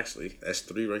 Actually, that's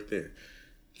 3 right there.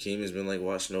 Keem has been like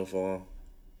watch Snowfall.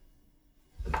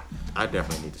 I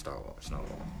definitely need to start watching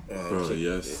Snowfall.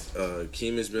 Yes.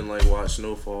 Keem has been like watch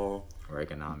Snowfall.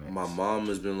 Economics. My mom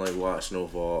has been like watch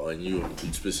Snowfall, and you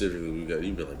specifically,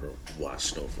 you been like, bro, watch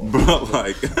Snowfall. Bro,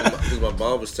 like, because my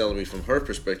mom was telling me from her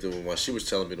perspective, and why she was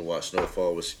telling me to watch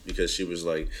Snowfall was because she was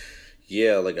like,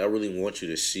 yeah, like I really want you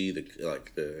to see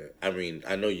I mean,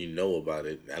 I know you know about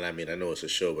it, and I mean I know it's a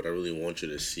show, but I really want you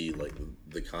to see like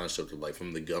the concept of like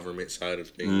from the government side of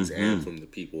things and from the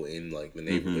people in like the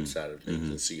neighborhood side of things,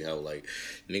 and see how like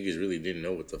niggas really didn't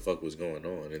know what the fuck was going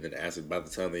on, and then by the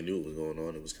time they knew what was going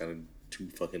on, it was kind of too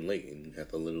fucking late, and you have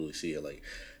to literally see it like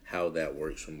how that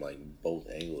works from like both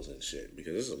angles and shit,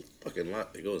 because there's a fucking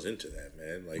lot that goes into that,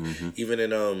 man. Like even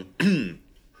in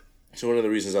so one of the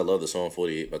reasons I love the song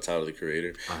 48 by Tyler, the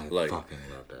Creator. I fucking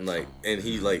love that song. And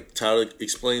he, like, Tyler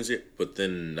explains it, but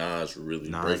then Nas really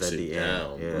breaks it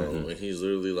down, bro. And he's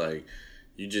literally like,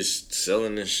 you just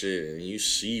selling this shit, and you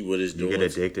see what it's doing. You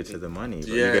get addicted to the money,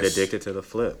 bro. You get addicted to the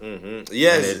flip.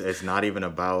 Yes. And it's not even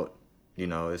about,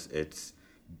 it's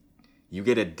you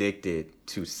get addicted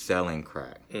to selling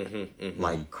crack.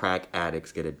 Like, crack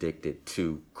addicts get addicted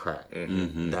to crack.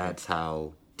 That's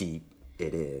how deep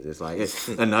it is. It's like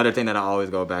another thing that I always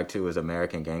go back to is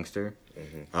American Gangster,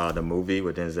 the movie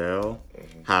with Denzel.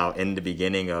 How in the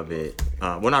beginning of it,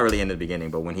 well, not really in the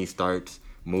beginning, but when he starts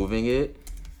moving it,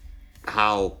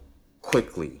 how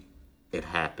quickly it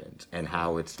happens, and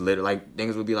how it's literally like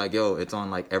things would be like, yo, it's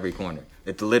on like every corner.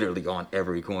 It's literally on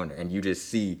every corner, and you just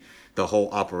see the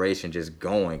whole operation just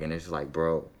going, and it's like,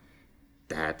 bro,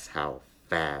 that's how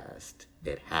fast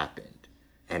it happened,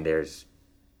 and there's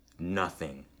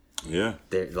nothing. Yeah.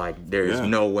 There is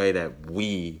no way that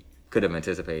we could have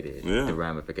anticipated the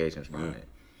ramifications from it.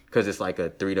 Because it's like a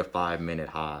 3 to 5 minute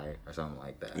high or something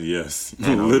like that. Yes.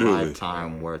 And literally. a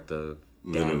lifetime worth of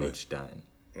damage done.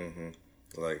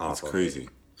 Like, it's crazy.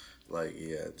 Like,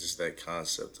 yeah, just that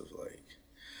concept of like,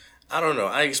 I don't know.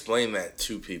 I explain that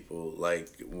to people, like,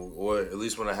 or at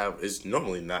least when I have, it's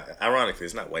normally not, ironically,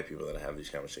 it's not white people that I have these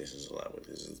conversations a lot with.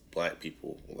 It's black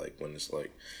people, like, when it's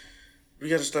like, we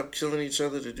gotta stop killing each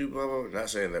other to do blah, blah, blah. Not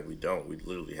saying that we don't. We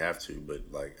literally have to. But,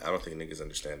 like, I don't think niggas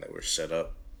understand that we're set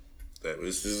up. That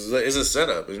it's a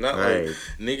setup. It's not like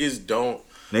niggas don't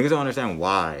understand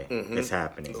why it's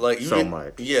happening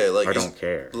much. Yeah, like, I don't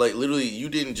care. Like, literally, you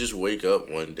didn't just wake up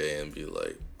one day and be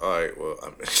like, all right, well, I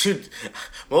mean,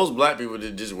 most black people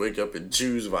didn't just wake up and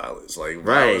choose violence. Like,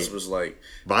 violence was like...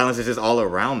 Violence is just all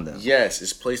around them. Yes,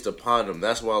 it's placed upon them.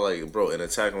 That's why, like, bro, in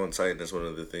Attack on Titan, that's one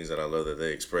of the things that I love that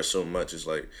they express so much. Is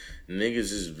like,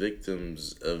 niggas is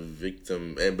victims of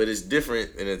victim... But it's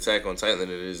different in Attack on Titan than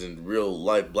it is in real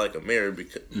life Black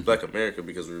America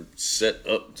because we're set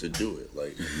up to do it.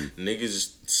 Like,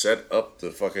 niggas set up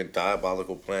the fucking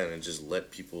diabolical plan and just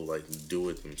let people, like, do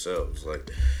it themselves.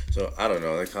 Like, so, I don't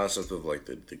know. The concept of, like,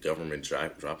 the government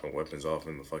dropping weapons off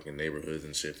in the fucking neighborhoods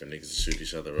and shit for niggas to shoot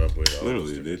each other up with.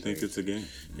 Literally, they think it's a game.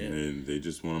 Yeah. And they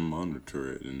just want to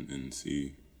monitor it and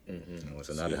see. What's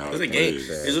another it's a game.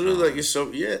 It's literally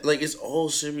like it's all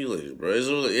simulated, bro. It's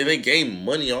literally, and they gain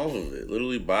money off of it.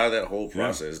 Literally by that whole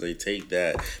process, they take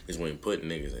that between putting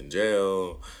niggas in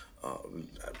jail,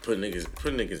 putting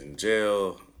niggas in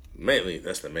jail. Mainly,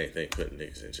 that's the main thing, putting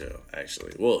niggas in jail,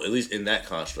 actually. Well, at least in that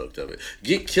construct of it.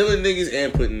 Killing niggas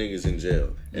and putting niggas in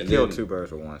jail. You kill 2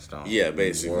 birds with 1 stone. Yeah,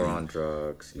 basically. War on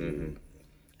drugs,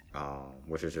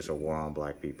 which is just a war on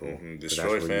black people.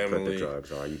 Destroy so that's family. where you put the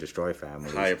drugs, or you destroy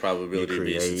families. Higher probability of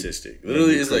being statistic.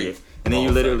 Literally, it's like... And then you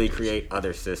literally create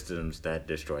other systems that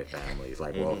destroy families,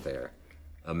 like welfare.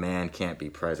 A man can't be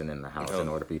present in the house in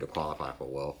order for you to qualify for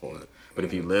welfare. But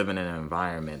if you live in an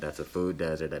environment that's a food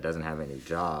desert that doesn't have any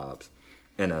jobs,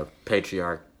 in a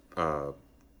patriarchal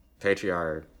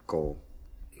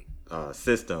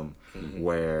system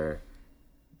where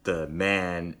the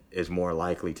man is more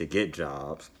likely to get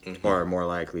jobs or more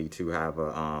likely to have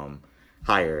a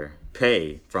higher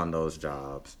pay from those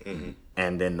jobs,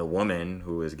 and then the woman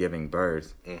who is giving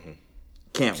birth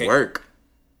can't work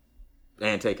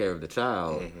and take care of the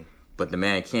child, but the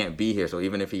man can't be here. So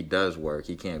even if he does work,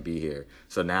 he can't be here.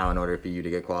 So now in order for you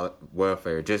to get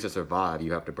welfare, just to survive,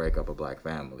 you have to break up a black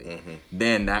family.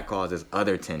 Then that causes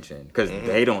other tension because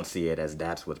they don't see it as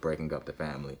that's what's breaking up the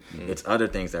family. It's other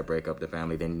things that break up the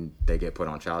family. Then they get put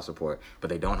on child support,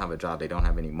 but they don't have a job. They don't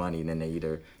have any money. And then they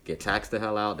either get taxed the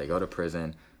hell out, they go to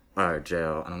prison or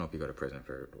jail. I don't know if you go to prison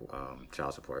for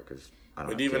child support because I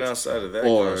don't. But even outside of that,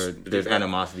 or there's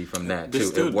animosity from that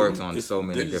too. It works on so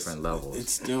many different levels.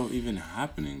 It's still even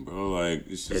happening, bro. Like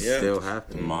it's just still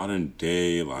happening. Modern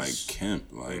day, like Kemp,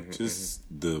 like just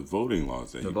the voting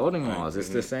laws. The voting laws. It's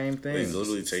the same thing. They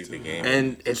literally take the game,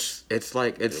 and it's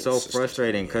like it's so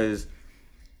frustrating because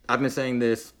I've been saying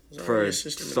this for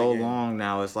so long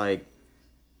now. It's like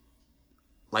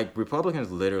Republicans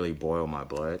literally boil my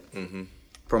blood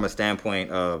from a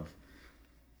standpoint of.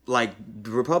 Like,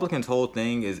 the Republicans' whole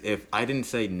thing is if I didn't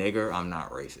say nigger, I'm not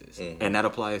racist. And that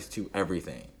applies to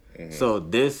everything. So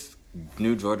this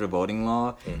new Georgia voting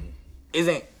law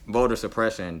isn't voter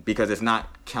suppression because it's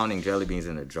not counting jelly beans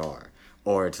in a jar.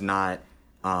 Or it's not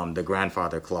the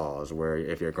grandfather clause where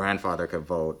if your grandfather could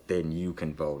vote, then you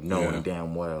can vote, knowing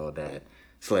damn well that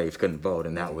slaves couldn't vote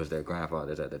and that was their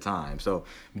grandfathers at the time. So,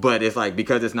 but it's like,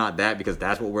 because it's not that, because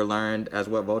that's what we're learned as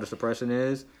what voter suppression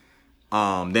is,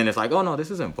 then it's like, oh no,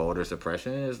 this isn't voter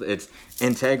suppression. It's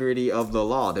integrity of the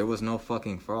law. There was no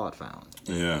fucking fraud found.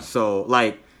 Yeah. So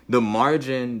like the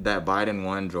margin that Biden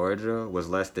won Georgia was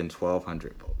less than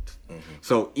 1,200 votes.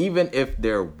 So even if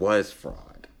there was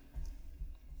fraud,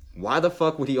 why the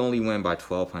fuck would he only win by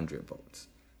 1,200 votes?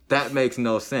 That makes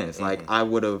no sense. Like I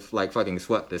would have like fucking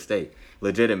swept the state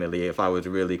legitimately if I was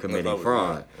really committing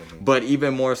fraud. But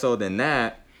even more so than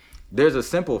that, there's a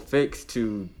simple fix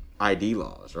to ID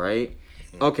laws, right?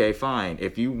 Okay, fine.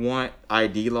 If you want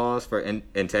ID laws for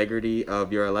integrity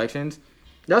of your elections,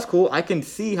 that's cool. I can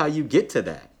see how you get to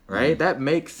that, right? That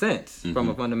makes sense from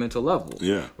a fundamental level.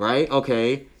 Yeah. Right?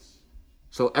 Okay.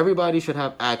 So everybody should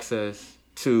have access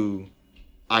to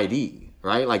ID,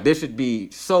 right? Like this should be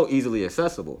so easily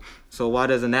accessible. So why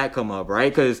doesn't that come up,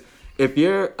 right? Because if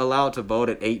you're allowed to vote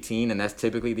at 18, and that's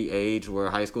typically the age where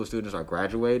high school students are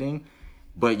graduating,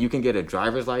 but you can get a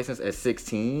driver's license at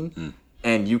 16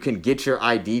 and you can get your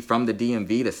ID from the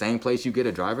DMV, the same place you get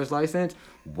a driver's license.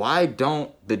 Why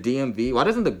doesn't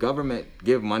the government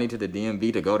give money to the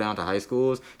DMV to go down to high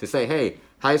schools to say, hey,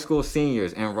 high school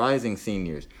seniors and rising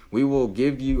seniors, we will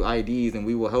give you IDs and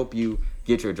we will help you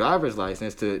get your driver's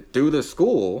license through the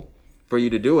school for you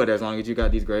to do it as long as you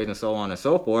got these grades and so on and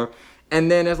so forth.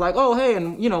 And then it's like, oh, hey,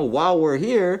 and while we're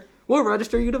here, we'll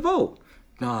register you to vote.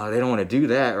 No, they don't want to do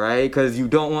that, right? Because you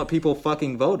don't want people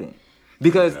fucking voting.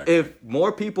 Because if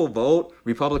more people vote,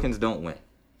 Republicans don't win.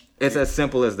 It's as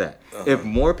simple as that. If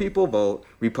more people vote,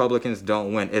 Republicans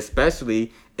don't win,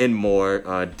 especially in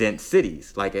more dense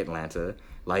cities like Atlanta,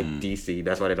 like D.C.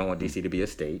 That's why they don't want D.C. to be a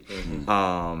state.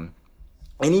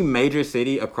 Any major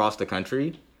city across the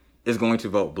country is going to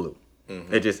vote blue.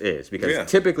 It just is. Because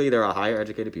typically there are higher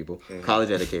educated people, college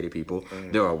educated people,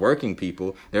 there are working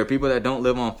people, there are people that don't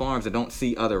live on farms that don't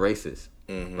see other races,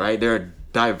 right? There are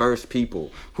diverse people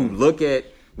who look at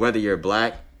whether you're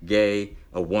black, gay,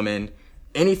 a woman,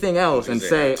 anything else and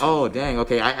say, oh, dang,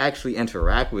 okay, I actually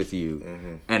interact with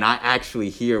you and I actually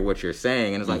hear what you're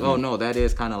saying. And it's like, oh, no, that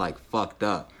is kind of like fucked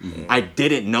up. I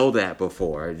didn't know that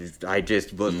before. I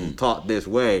just was taught this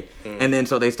way. And then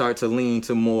so they start to lean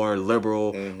to more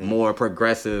liberal, more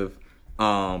progressive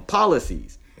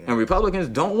policies. And Republicans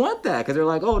don't want that because they're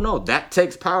like, oh, no, that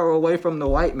takes power away from the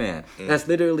white man. That's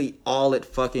literally all it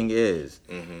fucking is.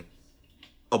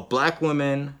 A black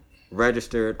woman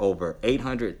registered over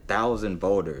 800,000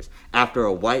 voters after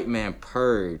a white man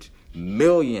purged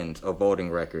millions of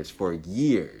voting records for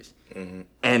years.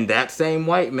 And that same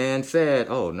white man said,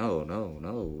 oh, no,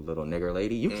 little nigger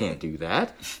lady, you can't do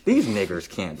that. These niggers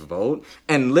can't vote.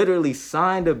 And literally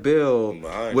signed a bill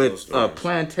with a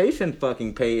plantation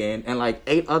fucking pay-in and like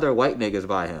 8 other white niggas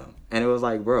by him. And it was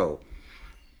like, bro,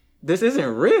 this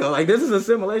isn't real. Like, this is a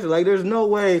simulation. Like, there's no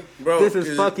way this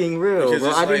is fucking real,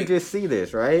 bro. I didn't just see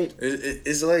this, right?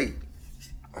 It's like,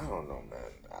 I don't know,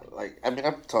 man.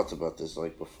 I've talked about this,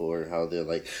 like, before, how they're,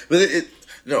 like... But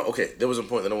there was a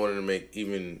point that I wanted to make,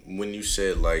 even when you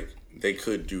said, like, they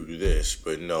could do this,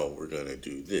 but no, we're going to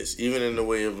do this. Even in the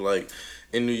way of, like,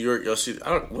 in New York, y'all see...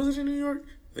 was it in New York?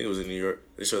 I think it was in New York.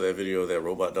 They showed that video of that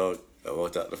robot dog that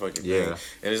walked out the fucking thing.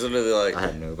 And it's literally like, I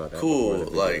hadn't known about that. Cool,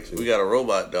 like, we got a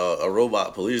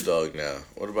robot police dog now.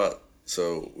 What about,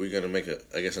 so we're going to make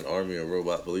an army of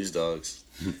robot police dogs.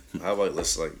 How about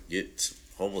let's, like, get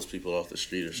homeless people off the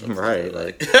street or something. Right,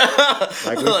 like we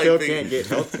still can't get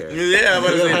healthcare. Yeah,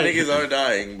 but niggas are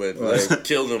dying, but let's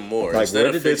kill them more. Like,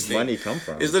 where did this money come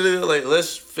from? It's literally like,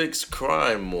 let's fix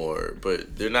crime more,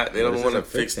 but they're not. They don't want to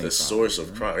fix the source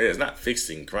of crime. Yeah, it's not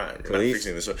fixing crime. They're not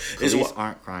fixing the source. Police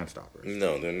aren't crime stoppers.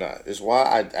 No, they're not. It's why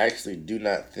I actually do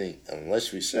not think,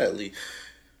 unless we sadly,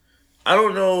 I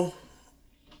don't know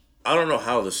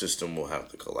how the system will have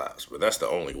to collapse, but that's the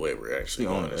only way we're actually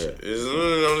going. It's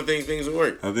the only thing things will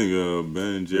work. I think Ben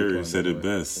and Jerry said it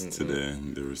best today.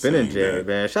 They were Ben and Jerry,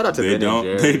 man. Shout out to Ben and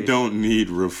Jerry. They don't need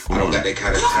reform. I don't got that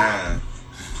kind of time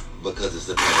because it's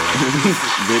the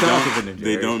pandemic.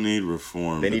 They don't need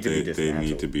reform. They need to be dismantled. They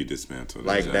need to be dismantled.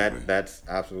 Like exactly. That's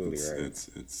absolutely right.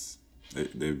 It's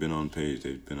they've been on page.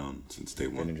 They've been on since day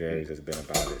one. Ben and Jerry's has been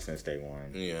about it since day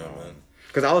one. Yeah, man.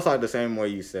 Because I was like the same way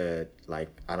you said, like,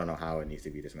 I don't know how it needs to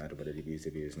be dismantled, but it needs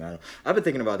to be dismantled. I've been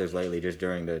thinking about this lately, just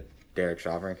during the Derek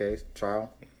Chauvin case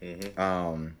trial.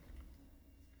 Mm-hmm.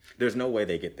 There's no way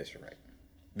they get this right.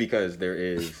 Because there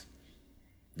is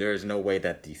no way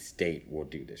that the state will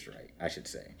do this right, I should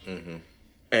say. Mm-hmm.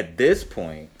 At this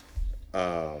point,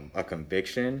 a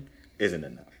conviction isn't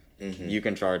enough. Mm-hmm. You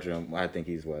can charge him, I think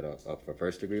he's up for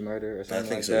first-degree murder or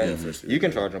something like that. Yeah, you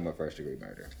can charge him with first-degree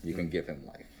murder. You can give him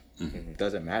life. Mm-hmm.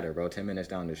 Doesn't matter, bro. 10 minutes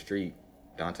down the street,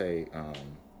 Dante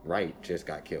Wright just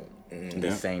got killed in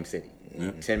the same city.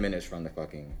 10 minutes from the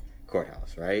fucking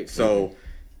courthouse, right? So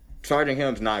charging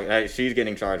him's not. She's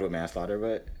getting charged with manslaughter,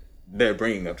 but they're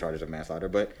bringing up charges of manslaughter.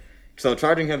 But so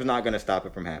charging him's not going to stop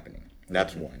it from happening.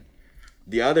 That's one.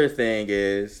 The other thing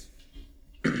is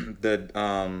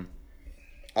the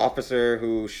officer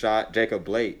who shot Jacob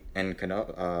Blake in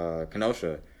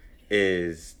Kenosha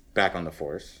is back on the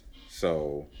force.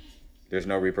 So there's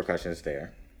no repercussions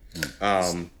there.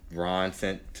 Ron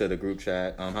sent to the group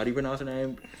chat. How do you pronounce her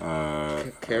name?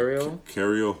 Cariel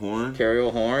Horn.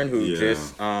 Cariel Horn, who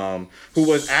just who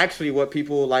was actually what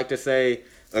people like to say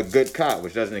a good cop,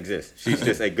 which doesn't exist. She's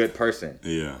just a good person.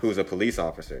 Who's a police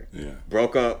officer.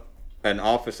 Broke up an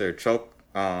officer,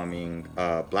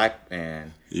 black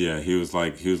man. Yeah, he was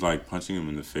like punching him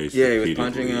in the face. Yeah, he was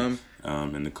punching him.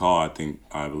 In the call,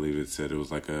 I believe it said it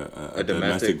was like a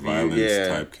domestic violence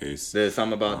type case. There's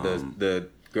something about the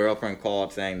girlfriend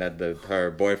called saying that her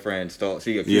boyfriend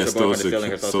she accused her boyfriend of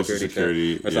stealing her social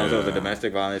security check, or something. So it was a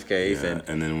domestic violence case.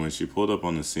 And then when she pulled up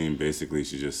on the scene, basically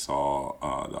she just saw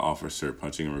the officer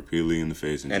punching him repeatedly in the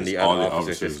face, and the all other the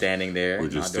officers just standing there, were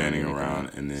just standing around.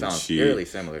 And then sounds really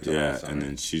similar to and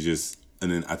then she just.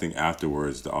 And then I think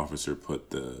afterwards, the officer put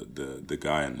the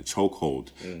guy in the chokehold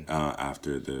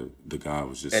after the guy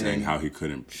was just saying how he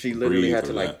couldn't breathe. She literally had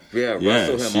to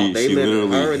wrestle him off.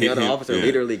 Her and the other officer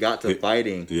literally got to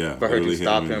fighting for her to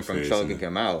stop him from choking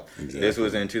him out. Exactly. This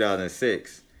was in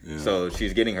 2006. Yeah. So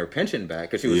she's getting her pension back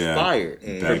because she was fired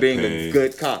for being a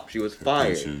good cop. She was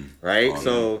fired, right?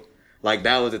 So... Like,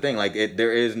 that was the thing. Like,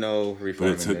 there is no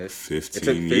reform in this. It took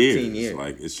 15 years.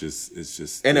 Like, it's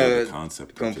just in a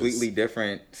concept completely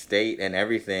different state and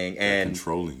everything. And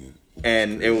controlling it.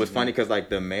 And it was funny because, like,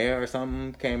 the mayor or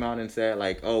something came out and said,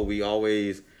 like, oh, we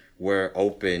always were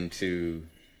open to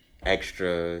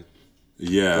extra...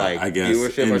 I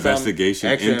guess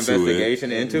investigation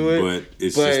into it. But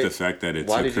it's just the fact that it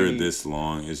took her this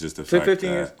long. It's just the fact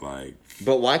that, like...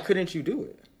 But why couldn't you do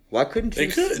it? Why couldn't you?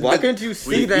 Why couldn't you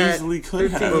see that 15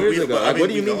 years ago? Like, what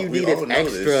do you mean you needed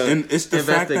extra? And it's the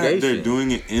fact that they're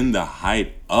doing it in the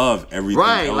height of everything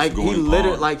else going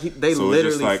on. They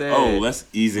literally said, "Oh, let's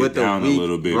ease it down a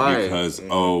little bit because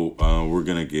we're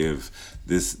gonna give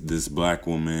this black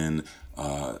woman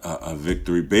a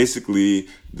victory." Basically,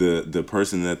 the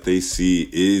person that they see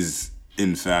is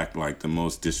in fact like the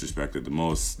most disrespected, the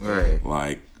most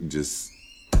like just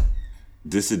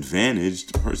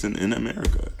disadvantaged person in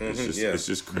America. It's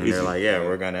just crazy. And they're like,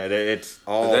 we're gonna. It's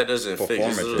all that doesn't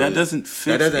fix it. That doesn't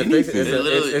fix anything.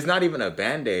 It's not even a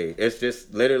Band-Aid. It's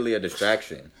just literally a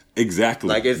distraction. Exactly.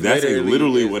 Like that's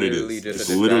literally what it is. It's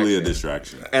literally a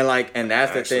distraction. And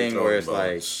that's the thing where it's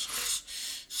like,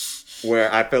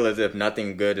 where I feel as if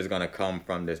nothing good is gonna come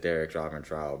from this Derek Chauvin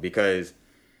trial, because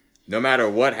no matter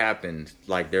what happens,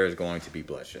 like, there's going to be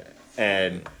bloodshed.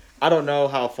 And I don't know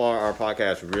how far our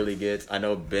podcast really gets. I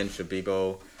know Ben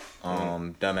Shapico,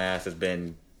 dumbass, has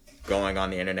been going on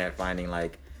the internet finding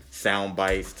like sound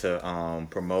bites to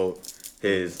promote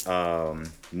his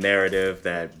narrative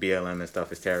that BLM and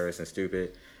stuff is terrorist and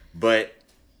stupid. But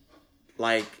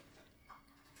like,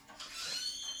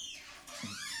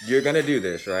 you're gonna do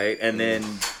this, right? And then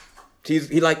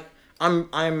I'm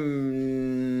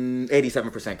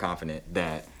 87% confident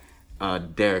that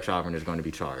Derek Chauvin is going to be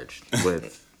charged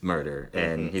with murder,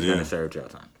 and he's going to serve jail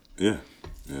time. Yeah.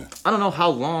 Yeah. I don't know how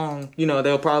long.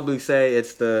 They'll probably say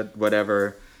it's the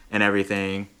whatever and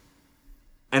everything,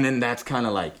 and then that's kind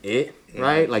of like it,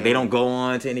 right? Like they don't go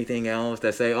on to anything else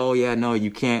that say, oh yeah, no,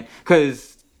 you can't,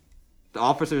 because the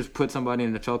officers put somebody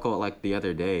in the chokehold like the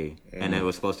other day, and it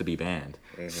was supposed to be banned.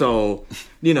 So,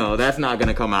 that's not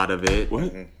gonna come out of it.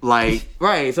 What? Like,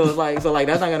 right? So it's like,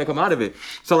 that's not gonna come out of it.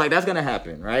 So like that's gonna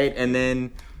happen, right? And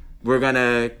then we're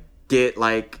gonna get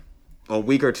like a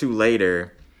week or two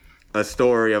later a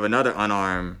story of another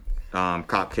unarmed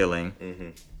cop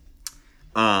killing.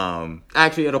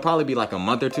 Actually, it'll probably be like a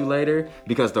month or two later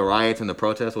because the riots and the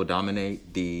protests will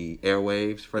dominate the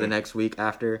airwaves for the next week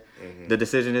after the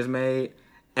decision is made.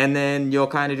 And then you'll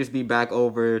kind of just be back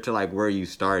over to like where you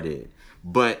started.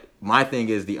 But my thing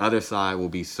is the other side will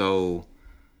be so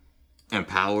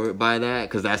empowered by that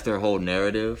because that's their whole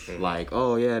narrative. Like,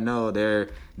 oh yeah, no, they're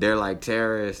like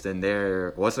terrorists and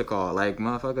they're, what's it called? Like,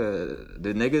 motherfucker,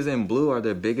 the niggas in blue are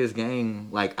the biggest gang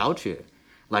like out here.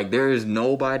 Like, there is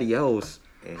nobody else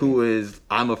who is,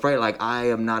 I'm afraid, like, I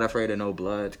am not afraid of no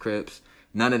Bloods, Crips,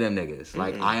 none of them niggas.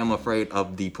 Like, I am afraid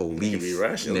of the police, Can be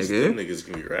rational. nigga. Them niggas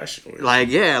can be rational. Like,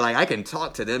 yeah, like, I can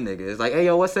talk to them niggas. Like, hey,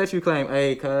 yo, what set you claim?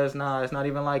 Hey, cuz, nah, it's not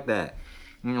even like that.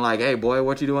 And you're like, hey, boy,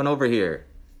 what you doing over here?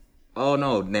 Oh,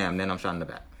 no, damn, then I'm shot in the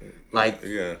back. Like,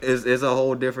 Yeah. it's a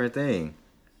whole different thing.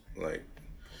 Like,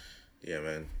 yeah,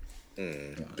 man.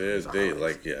 They're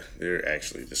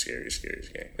actually the scariest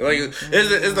gang. Like,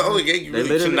 it's the only gang you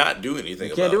really cannot do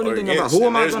anything about. Can't do anything about. Who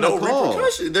am I going to call?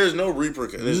 There's no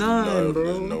repercussion. None, bro.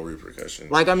 There's no repercussion.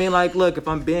 Like, I mean, like, look, if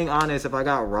I'm being honest, if I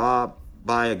got robbed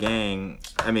by a gang,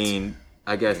 I mean,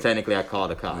 I guess technically I called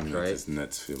the cops, right? This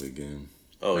Nets Philly game.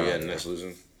 Oh, yeah, Nets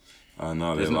losing.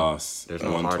 No, they lost. There's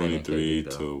no 123 Harden in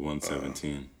KD, to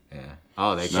 117. Yeah.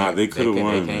 Oh, they could have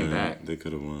won. They came man. back. They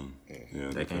could have won. Yeah,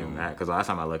 They came back because last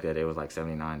time I looked at it, it was like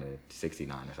 79 to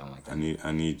 69 or something like that.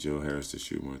 I need Joe Harris to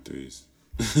shoot more threes.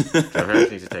 Joe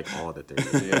Harris needs to take all the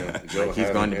threes. Yeah, Like, he's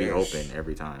going to be open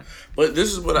every time. But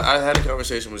this is what I had a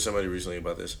conversation with somebody recently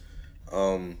about this.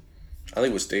 I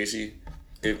think with Stacey,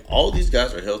 if all these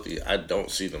guys are healthy, I don't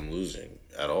see them losing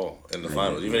at all in the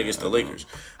finals, even against the Lakers.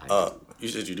 You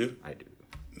said you do? I do.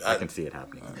 I can see it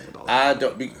happening. With all I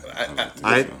don't.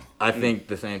 I think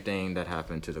the same thing that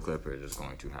happened to the Clippers is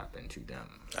going to happen to them.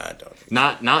 I don't.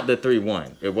 Not the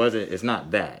 3-1. It wasn't. It's not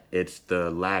that. It's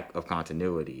the lack of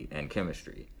continuity and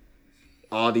chemistry.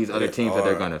 All these other teams that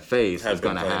they're going to face is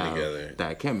going to have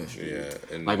that chemistry. Yeah,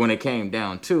 and like when it came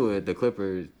down to it, the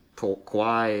Clippers,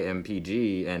 Kawhi and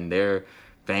PG and their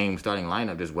famed starting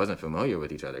lineup just wasn't familiar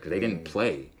with each other because they didn't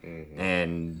play.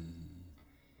 And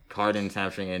Harden's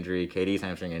hamstring injury, KD's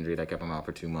hamstring injury that kept him out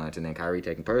for 2 months, and then Kyrie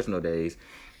taking personal days.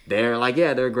 They're like,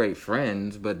 yeah, they're great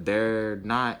friends, but they're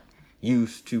not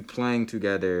used to playing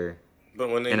together in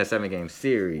a 7-game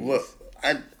series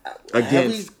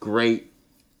against great,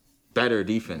 better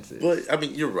defenses. But I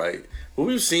mean, you're right. But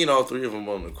we've seen all three of them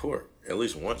on the court at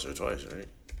least once or twice, right?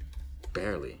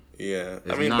 Barely. Yeah,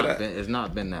 it's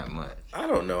not been that much. I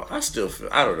don't know. I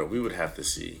don't know. We would have to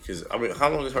see because I mean, how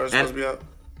long is Harden supposed to be out?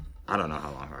 I don't know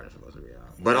how long Harden's supposed to be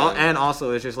out. But and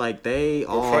also it's just like they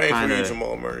all kind of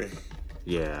Jamal Murray.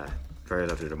 Yeah,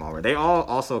 prayers up to Jamal Murray. They all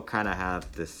also kind of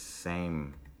have the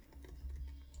same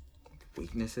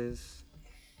weaknesses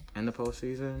in the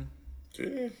postseason.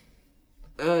 Yeah.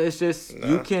 It's just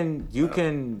you can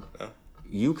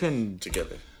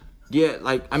together. Yeah,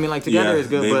 like I mean, like together is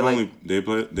good,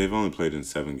 but they've only played in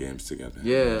 7 games together.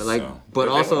 Yeah, like so. but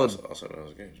also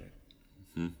those games,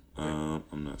 right?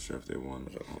 I'm not sure if they won.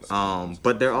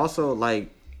 But they're also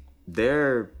like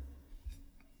they're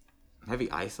heavy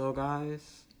ISO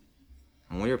guys.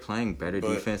 And when you're playing better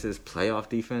defenses, playoff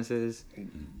defenses,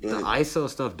 the ISO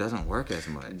stuff doesn't work as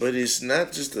much. But it's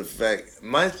not just the fact.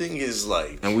 My thing is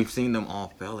like, and we've seen them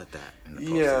all fail at that. In the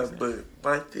postseason. But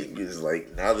my thing is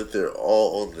like, now that they're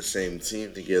all on the same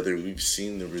team together, we've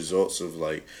seen the results of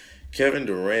like Kevin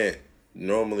Durant.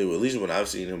 Normally, at least when I've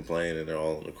seen him playing, and they're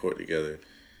all on the court together,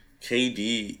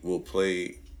 KD will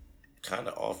play kind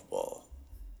of off ball.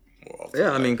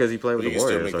 Yeah, I mean, because he played with the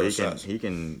Warriors, so he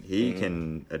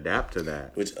can adapt to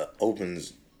that. Which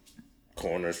opens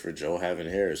corners for Joe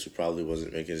Harris, who probably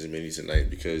wasn't making as many tonight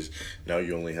because now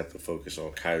you only have to focus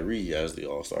on Kyrie as the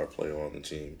all-star player on the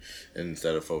team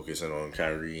instead of focusing on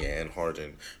Kyrie and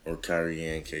Harden or Kyrie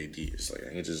and KD. It's like I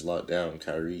can just lock down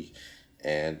Kyrie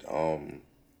and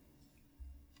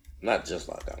not just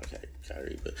lock down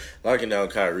Kyrie, but locking down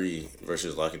Kyrie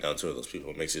versus locking down two of those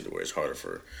people makes it to where it's harder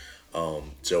for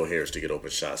Joe Harris to get open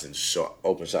shots in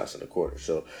the quarter.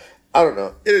 So I don't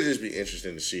know. It'll just be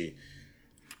interesting to see.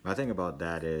 My thing about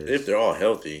that is if they're all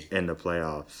healthy in the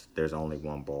playoffs, there's only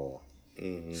one ball.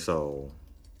 Mm-hmm. So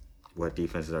what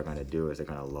defenses are going to do is they're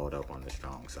going to load up on the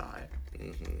strong side,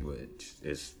 which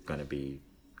is going to be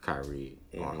Kyrie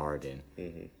or Harden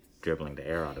dribbling the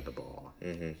air out of the ball.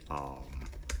 And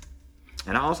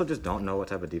I also just don't know what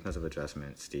type of defensive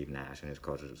adjustments Steve Nash and his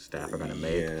coaching staff are going to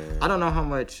make. I don't know how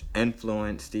much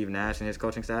influence Steve Nash and his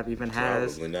coaching staff even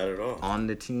has Probably not at all. on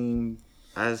the team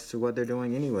as to what they're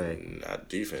doing anyway. Not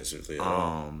defensively at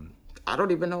all. I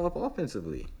don't even know if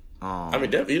offensively. I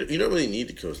mean, you don't really need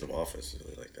to coach them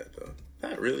offensively like that, though.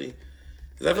 Not really.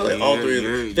 'Cause I feel like all three of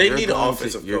them, they need an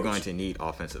offensive coach. You're going to need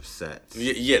offensive sets. More.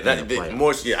 Yeah,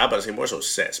 I'm about to say more so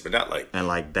sets, but not like. And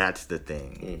like that's the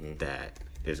thing that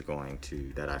I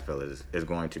feel is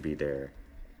going to be their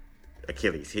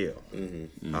Achilles heel.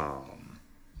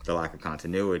 The lack of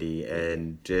continuity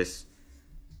and just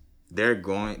they're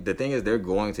going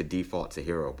to default to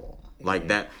hero ball. Like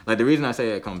that. Like the reason I say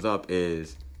it comes up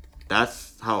is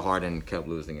that's how Harden kept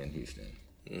losing in Houston.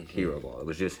 Hero ball. It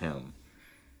was just him.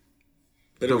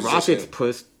 But the Rockets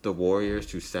pushed the Warriors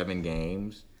to 7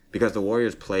 games because the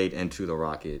Warriors played into the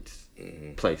Rockets'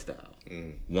 play style.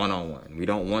 1-on-1. We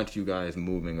don't want you guys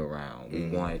moving around. We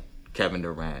want Kevin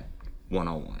Durant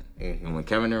 1-on-1. And when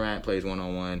Kevin Durant plays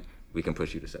 1-on-1, we can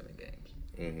push you to 7 games.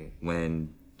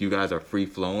 When you guys are free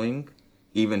flowing,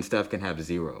 even Steph can have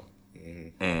 0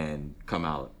 and come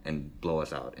out and blow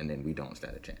us out, and then we don't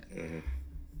stand a chance.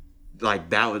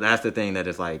 Like that's the thing that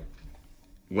is like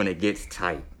when it gets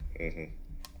tight.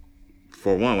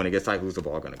 For one, when it gets tight, who's the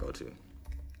ball going to go to?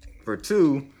 For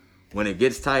two, when it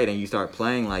gets tight and you start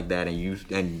playing like that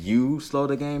and you slow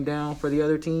the game down for the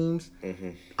other teams,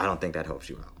 I don't think that helps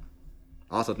you out.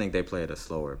 I also think they play at a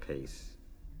slower pace.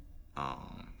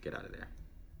 Get out of there.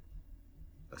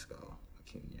 Let's go.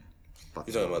 You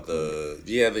talking about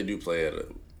they do play at a...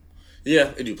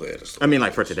 Yeah, they do play at a slower I mean,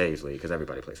 like, for today's league, because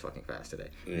everybody plays fucking fast today.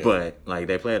 Yeah. But, like,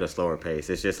 they play at a slower pace.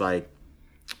 It's just, like,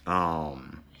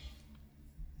 I'm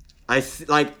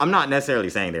not necessarily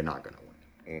saying they're not going to win.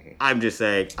 I'm just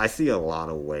saying I see a lot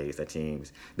of ways that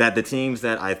the teams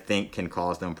that I think can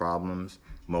cause them problems,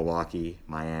 Milwaukee,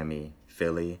 Miami,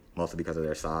 Philly, mostly because of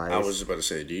their size. I was just about to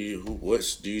say, do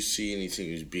you see any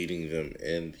teams beating them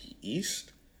in the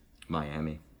East?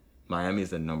 Miami. Miami is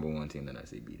the number 1 team that I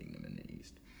see beating them in the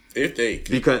East. If they...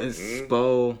 Because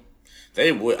Spo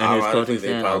they would, and his coaching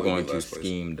staff are going to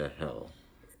scheme the hell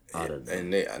out of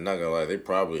them. And I'm not going to lie, they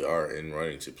probably are in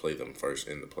running to play them first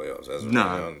in the playoffs. As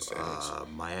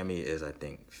Miami is, I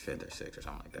think, 5th or 6th or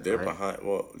something like that. They're behind...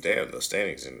 Well, damn, the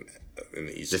standings in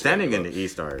the East. The standings in the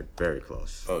East are very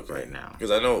close right now.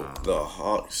 Because I know the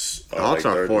Hawks... The Hawks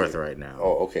are 4th right now.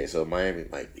 Oh, okay, so Miami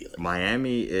might be...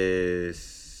 Miami is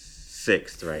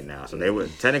 6th right now. So they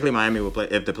would... Technically, Miami would play...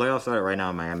 If the playoffs started right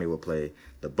now, Miami would play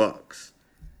the Bucks.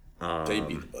 They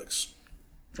beat the Bucks.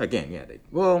 Again,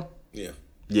 yeah.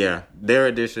 Yeah, their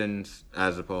additions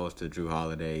as opposed to Drew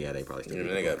Holiday, they probably still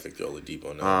they got Victor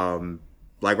Oladipo now.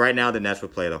 Like right now, the Nets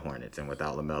would play the Hornets, and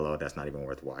without LaMelo, that's not even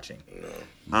worth watching.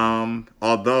 No.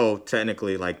 Although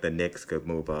technically, like the Knicks could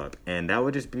move up, and that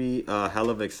would just be a hell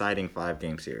of an exciting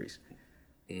 5-game series.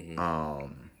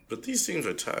 But these teams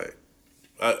are tied.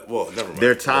 Never mind.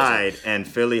 They're tied, and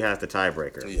Philly has the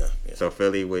tiebreaker. Yeah. So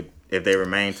Philly would, if they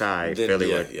remain tied,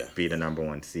 Philly would be the number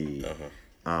 1 seed.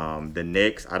 The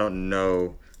Knicks, I don't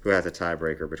know who has a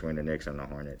tiebreaker between the Knicks and the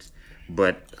Hornets,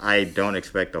 but I don't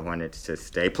expect the Hornets to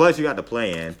stay. Plus, you got the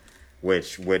play-in,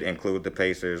 which would include the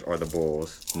Pacers or the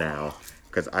Bulls now,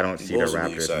 because I don't see the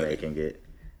Raptors making it.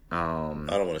 I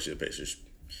don't want to see the Pacers.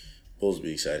 Bulls would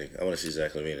be exciting. I want to see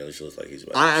Zach LaVine. At least it looks like he's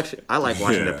about I like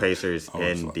watching the Pacers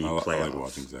in the playoffs. I like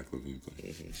watching Zach LaVine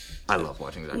play. I love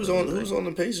watching Zach LaVine play. Who's on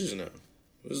the Pacers now?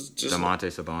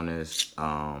 Domantas Sabonis,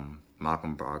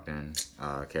 Malcolm Brogdon,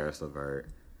 Karis LeVert,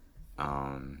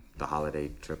 the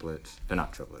Holiday triplets. They're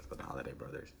not triplets, but the Holiday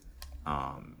brothers.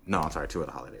 No, I'm sorry, 2 of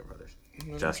the Holiday brothers.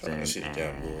 Justin and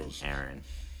Aaron.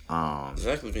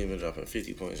 Zach LaVine been dropping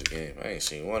 50 points a game. I ain't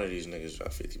seen one of these niggas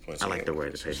drop 50 points a game. I like the way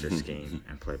the Pacers scheme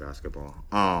and play basketball.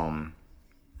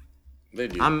 They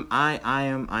do. I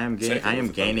am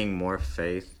gaining more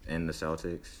faith in the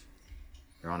Celtics.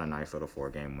 They're on a nice little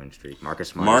 4-game win streak. Marcus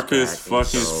Smart, man.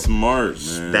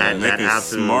 That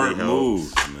absolutely smart helps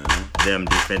moves, man. Them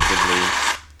defensively.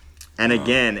 And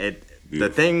again, the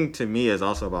thing to me is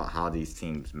also about how these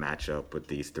teams match up with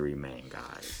these 3 main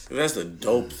guys. And that's the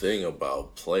dope thing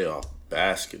about playoff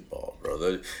basketball,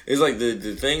 bro. It's like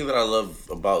the thing that I love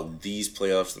about these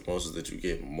playoffs the most is that you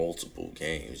get multiple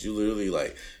games. You literally,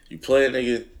 like, you play a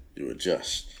nigga, you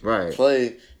adjust. Right.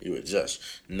 Play, you adjust.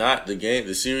 Not the game.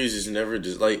 The series is never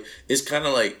just, like, it's kind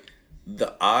of like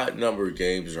the odd number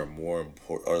games are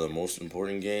the most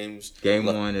important games. Game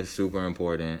 1 is super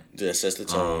important. That sets the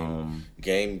tone.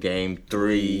 Game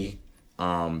 3,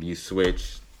 you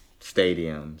switch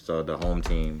stadium, so the home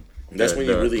team. That's when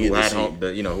you really get to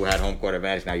see. Who had home court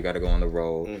advantage, now you got to go on the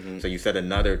road. Mm-hmm. So you set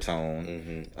another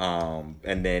tone. Mm-hmm.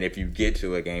 And then if you get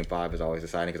to a game 5 is always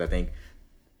deciding, because I think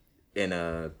in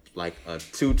a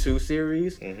 2-2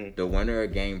 series, the winner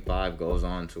of game 5 goes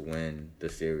on to win the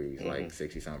series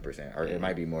 60-something%, or it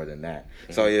might be more than that.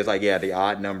 So it's the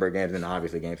odd number games, and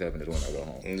obviously game 7 is when I go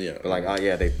home. Yeah.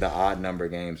 But the odd number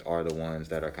games are the ones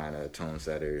that are kind of tone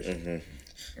setters.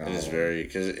 It's very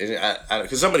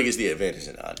because somebody gets the advantage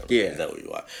in the odd number. Yeah, that what you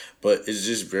want. But it's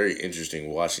just very interesting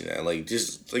watching that. Like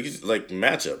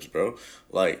matchups, bro.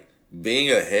 Like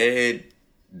being ahead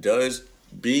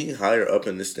being higher up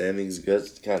in the standings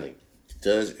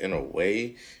does in a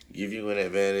way give you an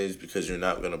advantage because you're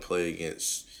not going to play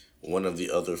against one of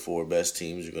the other 4 best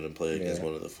teams. You're going to play against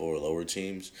one of the 4 lower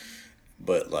teams.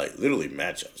 But literally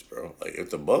matchups, bro. Like if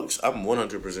the Bucks, I'm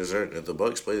 100% certain if the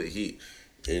Bucks play the Heat,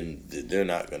 and they're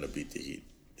not going to beat the Heat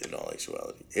in all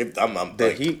actuality. If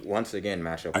the Heat once again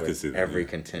match up with every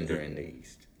contender in the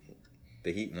East.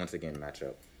 The Heat once again match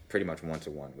up pretty much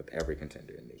 1-to-1 with every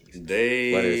contender in the East.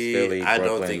 Whether it's Philly,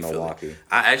 Brooklyn, Milwaukee. Philly.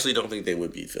 I actually don't think they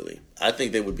would beat Philly. I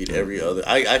think they would beat every other.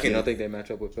 You don't think they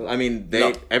match up with Philly? I mean,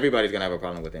 everybody's gonna have a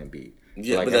problem with Embiid.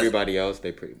 Yeah, but everybody else,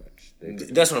 they pretty much.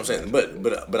 That's what I'm saying. But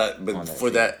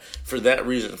for that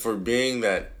reason, for being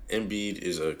that Embiid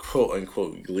is a quote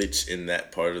unquote glitch in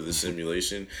that part of the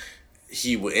simulation.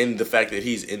 And the fact that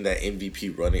he's in that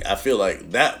MVP running, I feel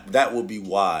like that would be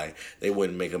why they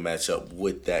wouldn't make a matchup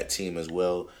with that team as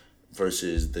well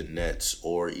versus the Nets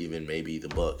or even maybe the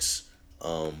Bucks.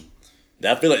 I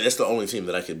feel like that's the only team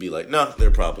that I could be like, no,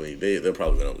 they're probably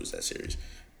gonna lose that series.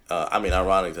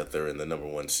 Ironic that they're in the number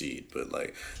 1 seed, but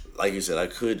like you said, I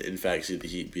could in fact see the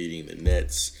Heat beating the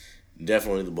Nets.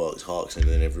 Definitely the Bucks, Hawks, and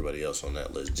then everybody else on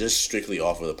that list. Just strictly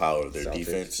off of the power of their Celtics,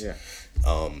 defense. Yeah.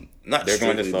 They're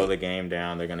going to slow the game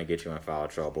down. They're going to get you in foul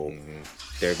trouble.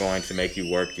 They're going to make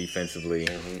you work defensively.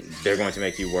 They're going to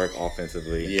make you work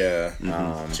offensively. Yeah.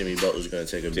 Jimmy Butler's going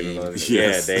to take a beating.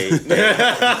 Yes.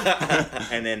 Yeah,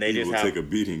 and then they just take a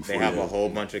beating. They have a whole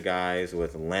bunch of guys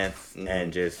with length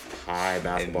and just high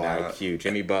basketball IQ.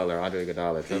 Jimmy Butler, Andre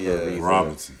Iguodala,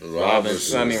 Robinson.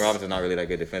 Robinson's not really that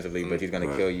good defensively, but he's going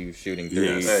to kill you shooting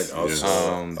threes. Yes.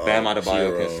 Bam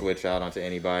Adebayo can switch out onto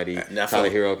anybody. Tyler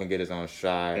Hero can get his own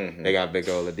shot. They got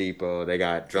Victor Oladipo. They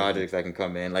got Dragic that can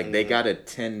come in. They got a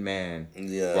 10-man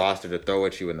roster to throw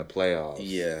at you in the playoffs.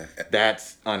 Yeah.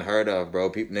 That's unheard of, bro.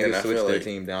 Niggas switch their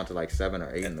team down to 7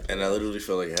 or 8 in the playoffs. And I literally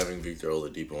feel like having Victor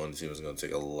Oladipo on the team is going to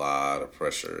take a lot of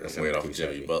pressure and weight off of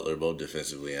Jimmy Butler, both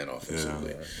defensively and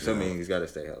offensively. Yeah. So, he's got to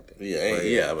stay healthy.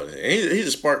 But he's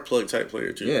a spark plug type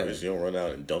player, too. Yeah. Because you don't run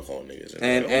out and dunk on niggas.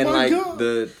 And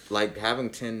having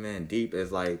 10 men deep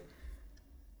is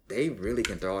they really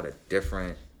can throw out a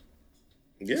different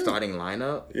starting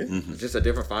lineup. Yeah. Just a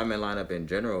different 5-man lineup in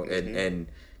general, and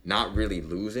not really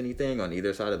lose anything on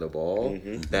either side of the ball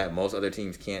that most other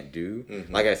teams can't do.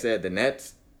 Like I said, the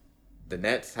Nets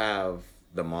have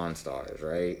the Monstars,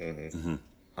 right?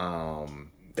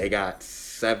 They got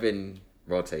 7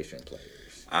 rotation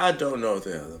players. I don't know if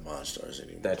they have the Monstars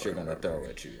anymore. That you're gonna throw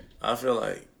at you. I feel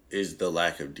like it's the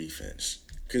lack of defense.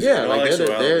 Yeah,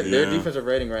 their defensive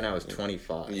rating right now is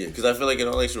 25. Yeah, because I feel like in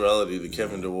all actuality, the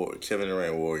Kevin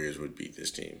Durant Warriors would beat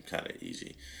this team kind of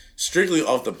easy. Strictly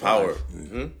off the power.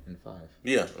 And 5.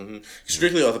 Yeah.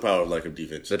 Strictly off the power of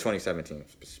defense. The 2017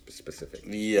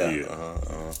 specifically. Yeah.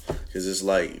 Because it's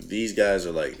these guys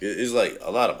are it's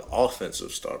a lot of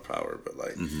offensive star power, but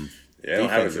they don't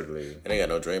have and they got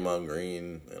no Draymond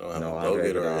Green. They don't have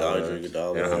Bogut or Andre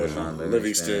Iguodala. They don't have a Sean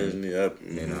Livingston. Yep.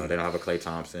 They don't have a Klay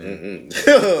Thompson.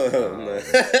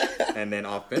 And then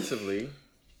offensively,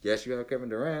 yes, you have Kevin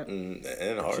Durant, and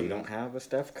but you don't have a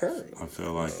Steph Curry. I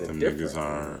feel like them niggas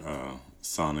are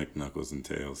Sonic, Knuckles, and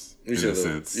Tails. You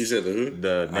said the who?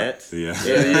 The Nets? Yeah,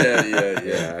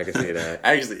 I can see that.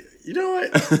 Actually, you know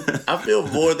what? I feel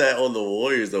more that on the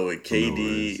Warriors, though, with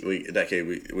KD, with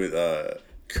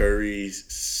Curry,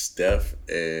 Steph,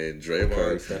 and Draymond.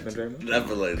 Curry, Steph, and Draymond? I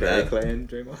feel like Curry, that. Clay, and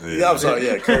Draymond? Yeah, I'm sorry.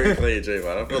 Yeah, Curry, Clay, and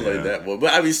Draymond. I feel like that more.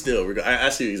 But still, I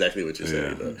see exactly what you're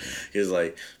saying, though. It's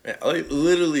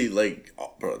literally,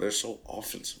 bro, they're so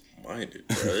offensive minded,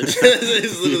 bro. It's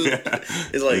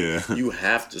you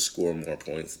have to score more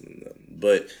points than them.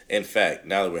 But in fact,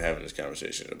 now that we're having this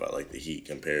conversation about the Heat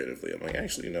comparatively, I'm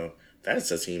actually,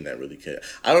 that's a team that really could.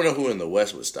 I don't know who in the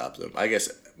West would stop them. I guess,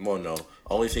 well, no.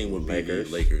 Only team would be the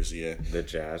Lakers, yeah. The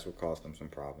Jazz would cause them some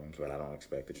problems, but I don't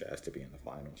expect the Jazz to be in the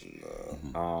finals.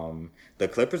 No. The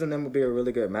Clippers and them would be a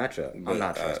really good matchup. But I'm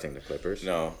not trusting the Clippers.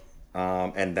 No.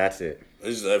 And that's it.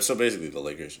 So basically the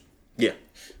Lakers. Yeah.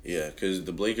 Yeah, because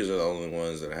the Lakers are the only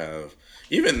ones that have...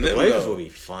 Even the them, Lakers will be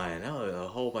fun. That would a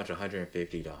whole bunch of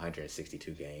 150 to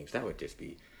 162 games. That would just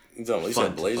be fun to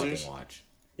fucking watch.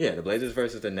 Yeah, the Blazers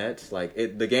versus the Nets. Like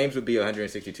the games would be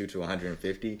 162 to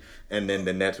 150, and then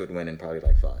the Nets would win in probably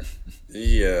like 5.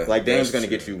 Yeah, like Dame's gonna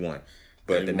get you 1,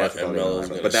 but the Nets probably win.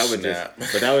 But that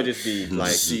would just be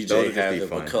like CJ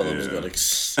McCollum's gonna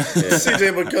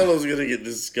CJ McCollum's gonna get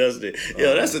disgusted.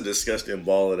 Yeah, that's a disgusting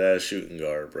ball of ass shooting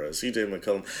guard, bro. CJ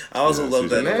McCollum. I also love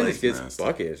that. Man just gets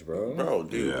buckets, bro. Bro,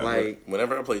 dude. Yeah. Like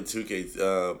whenever I played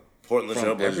 2K. Portland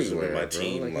Trailblazers were my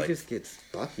team. Like, he just gets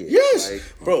buckets. Yes, like,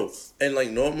 bro. And like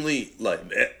normally, like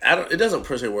it doesn't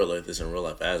per se work like this in real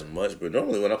life as much. But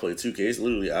normally when I play 2K, it's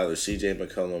literally either CJ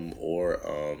McCollum or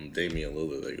Damian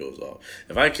Lillard that goes off.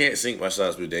 If I can't sink my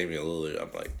shots with Damian Lillard,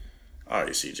 I'm like, all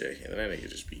right, CJ, and then that nigga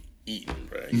just be eating,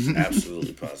 bro. He's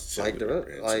absolutely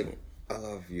positive. I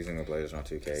love using the Blazers on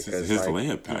 2K because his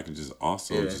layup package is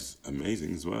also just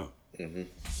amazing as well. Mm-hmm.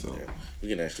 So we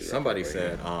can actually. Somebody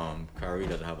said Kyrie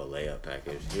doesn't have a layup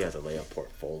package. He has a layup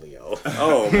portfolio.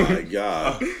 Oh my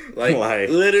god! Like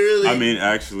literally. I mean,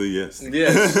 actually, yes.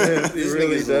 Yes, it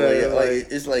really does.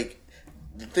 Like it's like.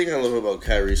 The thing I love about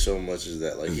Kyrie so much is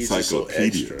that like he's just so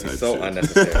extra, so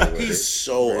unnecessary. He's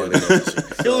so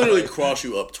unnecessary. He'll literally cross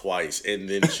you up twice and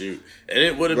then shoot, and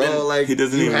it would have been like he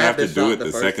doesn't even have to do it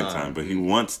the second time, but he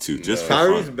wants to. Just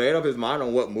Kyrie's made up his mind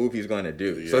on what move he's going to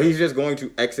do, so he's just going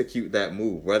to execute that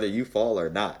move, whether you fall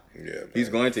or not. Yeah, man. He's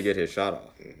going to get his shot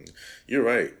off. Mm-hmm. You're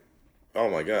right.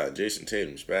 Oh my God, Jason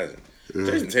Tatum's spazzing.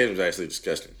 Jason Tatum's actually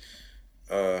disgusting.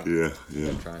 Yeah.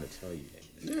 I'm trying to tell you.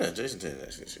 Yeah, Jason Tatum's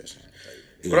actually disgusting.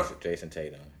 Yeah. Jason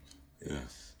Tatum.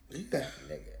 Yes. Yeah.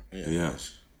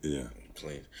 Yeah.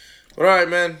 Clean. All right,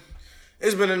 man.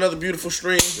 It's been another beautiful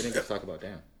stream. We didn't get to talk about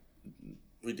Dan.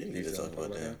 We didn't need to talk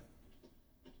about Dan.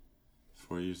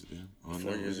 4 years ago.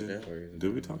 4 years ago.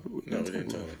 Did we talk about No, we didn't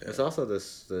talk about that. It's also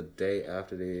the day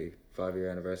after the 5-year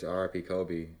anniversary, R.I.P.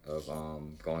 Kobe, of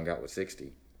going out with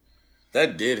 60.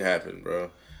 That did happen,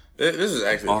 bro. This is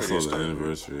actually also the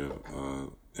anniversary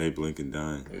of Abe Lincoln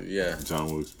dying. Yeah. John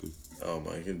Wilkes Booth. Oh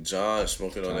my God, John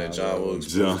smoking on that John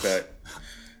Wilkes Booth pack.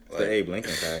 The Abe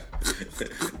Lincoln pack.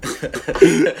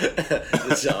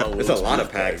 It's a lot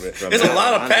of packs. There's a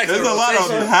lot of packs. There's a lot of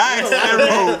packs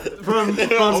from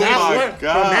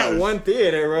that one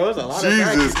theater, bro. There's a lot of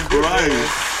packs. Jesus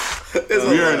Christ.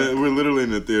 We're literally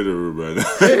in the theater room right now.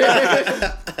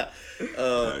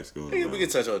 We can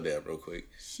touch on that real quick.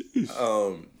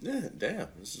 Yeah, damn.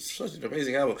 This is such an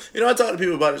amazing album. You know, I talk to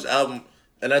people about this album,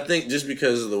 and I think just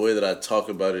because of the way that I talk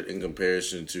about it in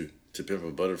comparison to Pimp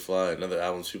a Butterfly and other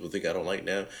albums people think I don't like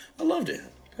now, I loved it.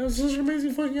 That was such an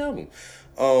amazing fucking album.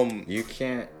 You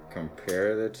can't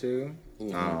compare the two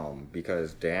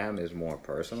because Damn is more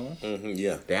personal. Mm-hmm,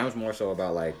 yeah. Damn's more so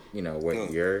about, like, you know,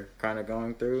 what you're kind of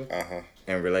going through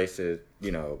and relates to,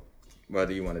 you know,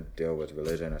 whether you want to deal with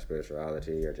religion or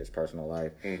spirituality or just personal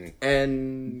life. Mm-hmm.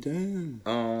 And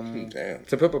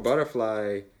To Pimp a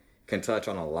Butterfly can touch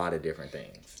on a lot of different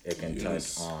things. It can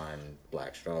touch on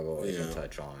black struggle. It can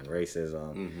touch on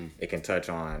racism. Mm-hmm. It can touch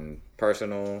on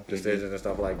personal decisions and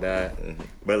stuff like that. Mm-hmm.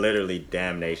 But literally,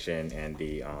 Damnation and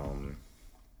the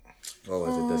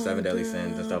the 7 Deadly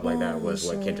Sins and stuff like that was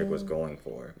what Kendrick was going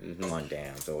for on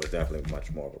Damn. So it was definitely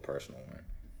much more of a personal one.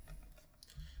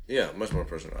 Yeah, much more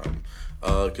personal album.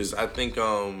 Because I think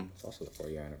it's also the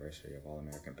 4-year anniversary of All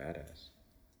American Badass,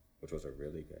 which was a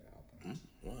really good album.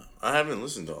 Wow, I haven't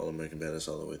listened to All American Badass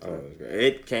all the way through. Oh, it was great.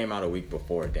 It came out a week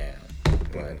before Damn,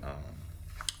 but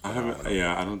I haven't.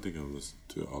 Yeah, I don't think I've listened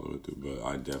to it all the way through, but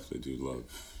I definitely do love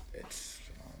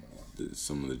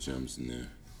some of the gems in there.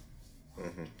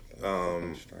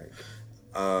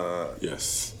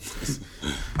 Yes.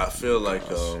 I feel like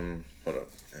hold up,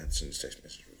 I had to send this text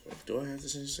message real quick. Do I have to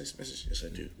send this text message? Yes, I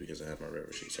do, because I have my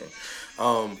rap sheets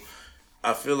on.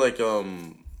 I feel like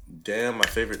Damn, my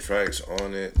favorite tracks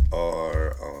on it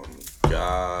are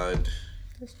God,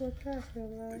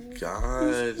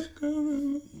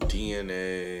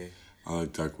 DNA. I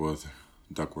like Duckworth.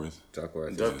 Duckworth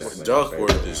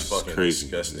is fucking crazy.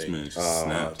 Disgusting.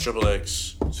 Triple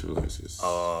X. Is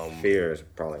Fear is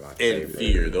probably my favorite. And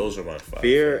Fear, those are my 5.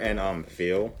 Fear and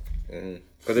Feel.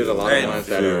 Because there's a lot of ones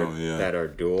that are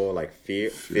dual, like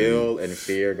Feel and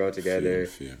Fear go together.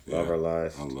 Fear. Love or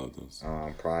Lust. I love those.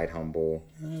 Pride, Humble.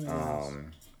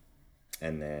 And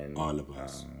then All of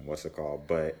us. What's it called?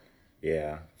 But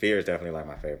Yeah, Fear is definitely like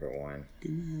my favorite one.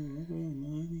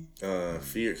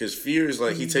 Fear, because Fear is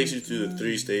like he takes you through the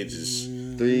 3 stages.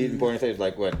 3 important stages,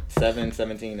 like what? 7,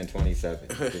 17, and 27.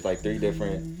 There's like 3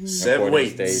 different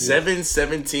stages. 7,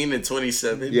 17, and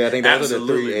 27. Yeah, I think those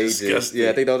Absolutely are the 3 ages. disgusting.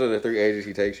 Yeah, I think those are the 3 ages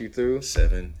he takes you through.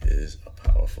 7 is a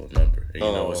powerful number. And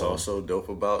you know what's also dope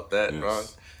about that, Ron?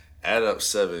 Add up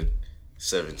 7,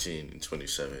 17, and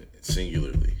 27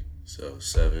 singularly. So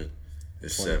 7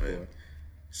 is 24. 7.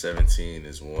 17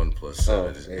 is 1 plus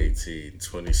 7 is 18.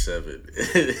 27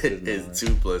 is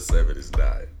 2 plus 7 is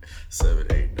 9. 7,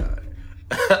 8, 9.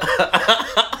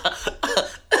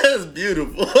 That's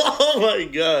beautiful. Oh my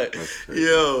God.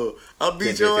 Yo, I'll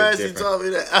beat your ass. You taught me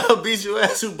that. I'll beat your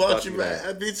ass who bought you back.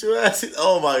 I beat your ass.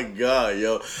 Oh my God,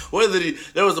 yo.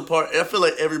 There was a part, I feel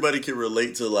like everybody can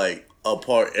relate to like a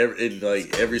part in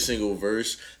like every single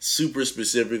verse, super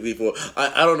specifically for,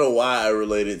 I don't know why I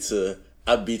related to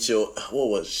I beat your, what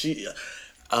was she?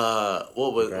 What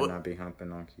was, better not be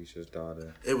humping on Keisha's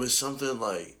daughter. It was something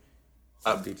like,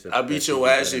 I beat your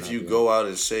ass if you go out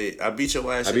and say, I beat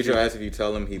your ass. I beat your ass if you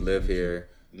tell him he live here.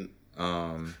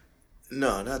 No,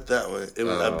 not that one. It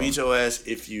was I beat your ass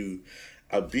if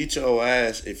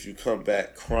you come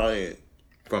back crying.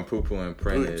 From Poo Poo and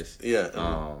Prentice.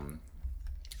 Yeah.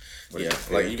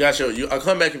 Like you got I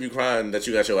come back if you crying that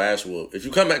you got your ass whooped. If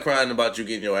you come back crying about you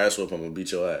getting your ass whooped, I'm gonna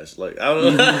beat your ass. Like I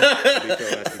don't know. I beat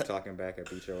your ass. You talking back? I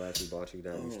beat your ass. You bought you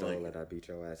that. You stole it. I beat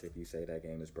your ass. If you say that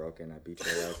game is broken, I beat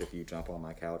your ass. If you jump on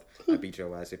my couch, I beat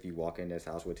your ass. If you walk in this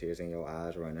house with tears in your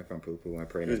eyes, running from Poo Poo and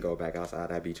Prentice, go back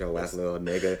outside. I beat your ass, little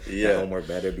nigga. Yeah. Your homework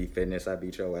better be fitness. I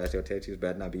beat your ass. Your tattoos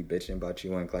better not be bitching about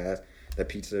you in class. The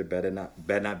pizza better not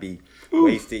be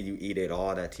wasted. You eat it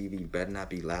all. That TV better not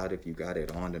be loud if you got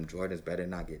it on. Them Jordans better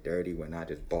not get dirty when I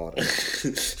just bought them.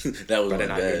 That was better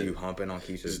not bad. hear you humping on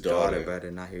Keisha's daughter.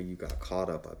 Better not hear you got caught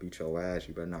up. I beat your ass.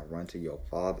 You better not run to your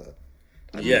father.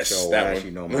 I beat your ass. One.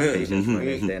 You know my patience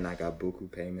rings. Then I got buku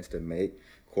payments to make.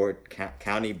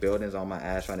 County buildings on my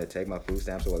ass trying to take my food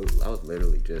stamps away. I was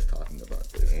literally just talking about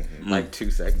this. Like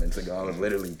 2 segments ago. I was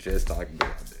literally just talking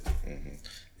about this.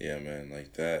 Yeah, man,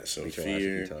 like that. So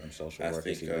Fear, I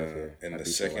think in the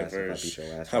second verse,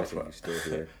 I'll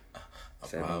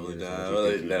probably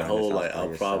die. That whole like, I'll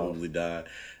probably die.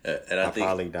 And I think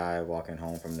probably die walking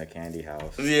home from the candy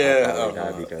house. Yeah, I'll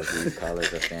probably die because these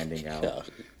colors are standing out.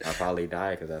 I'll probably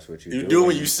die because that's what you do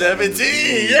when you're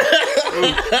 17.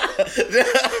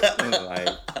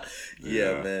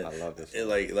 Yeah, man. I love this.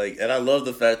 And I love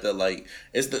the fact that like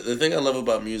it's the thing I love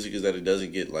about music is that it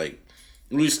doesn't get like.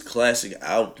 At least classic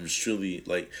albums truly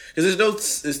like because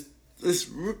there's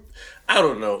I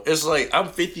don't know. It's like I'm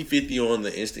 50-50 on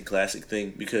the instant classic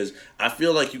thing because I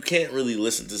feel like you can't really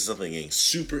listen to something and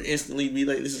super instantly be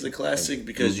like this is a classic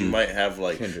because you might have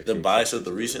like the bias of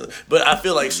the recent. But I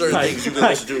feel like certain things you can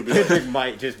listen to. Kendrick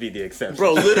might just be the exception.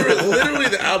 Bro, literally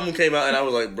the album came out and I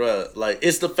was like, bro, like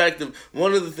it's the fact that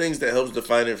one of the things that helps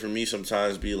define it for me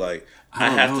sometimes be like I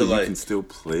have to like you can still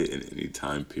play it in any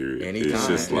time period. Anytime. It's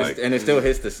just like and it still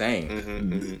hits the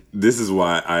same. This is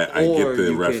why I get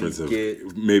the reference of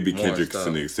maybe Kendrick's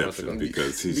an exception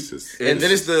because he's just and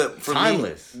then it's the for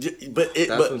timeless. Me, but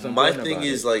my thing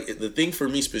is like the thing for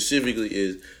me specifically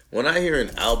is when I hear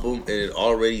an album and it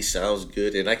already sounds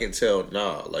good and I can tell I'm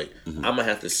gonna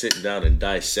have to sit down and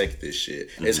dissect this shit.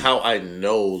 It's how I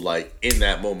know like in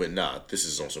that moment this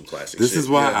is on some classic this shit. Is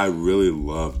why I really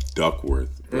love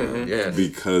Duckworth, bro.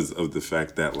 Because of the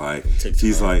fact that like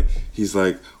he's like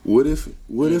what if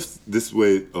this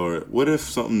way or what if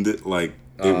something that like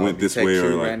it went this way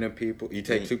or like random people. You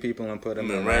take 2 people and put them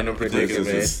in random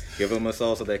predicaments. Give them a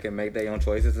soul so they can make their own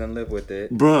choices and live with it,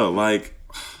 bro. Like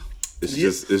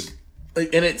it's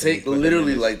like, and it takes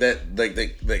literally like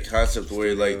that concept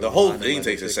where like the whole thing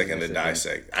takes a second to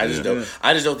dissect. I just don't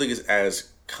think it's as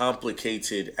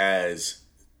complicated as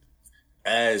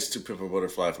To Pimp a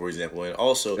Butterfly, for example, and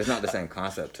also it's not the same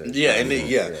concept.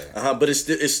 But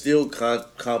it's still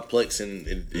complex and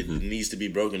it needs to be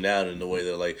broken down in the way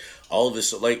that like all of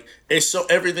this like it's so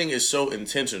everything is so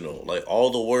intentional. Like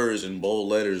all the words in bold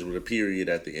letters with a period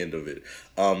at the end of it.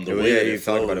 The way that you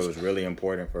talked about it was really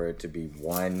important for it to be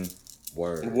one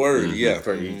word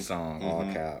for each song,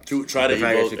 all caps. To try to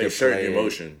evoke a certain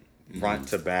emotion, front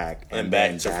to back and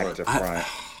back then to front,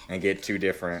 and get 2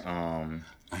 different. And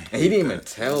he didn't even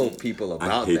tell people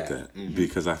about that. I hate that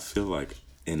because I feel like,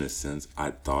 in a sense,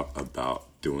 I thought about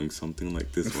doing something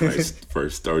like this when I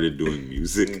first started doing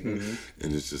music, and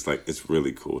it's just like it's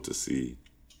really cool to see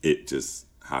it just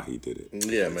how he did it.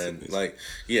 Yeah, man. Amazing. Like,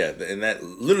 yeah, and that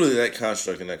literally that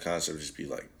construct and that concept just be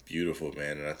like beautiful,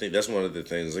 man. And I think that's one of the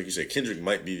things, like you said, Kendrick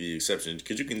might be the exception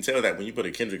because you can tell that when you put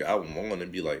a Kendrick album on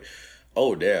and be like,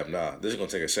 oh damn, nah, this is gonna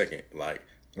take a second. Like,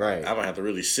 Right. I'm gonna have to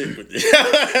really sit with it.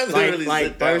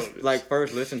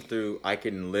 First listen through, I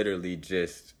can literally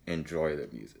just enjoy the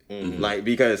music, like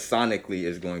because sonically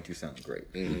it's going to sound great.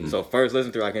 So first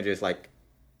listen through, I can just like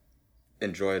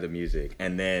enjoy the music,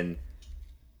 and then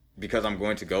because I'm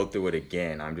going to go through it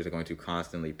again, I'm just going to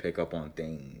constantly pick up on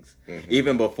things,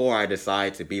 even before I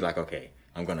decide to be like, okay,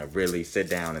 I'm gonna really sit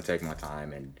down and take my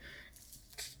time and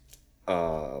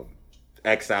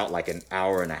X out like an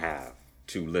hour and a half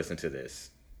to listen to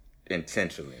this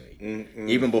intentionally.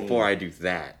 Even before I do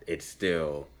that, it's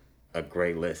still a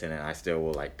great listen, and I still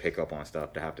will like pick up on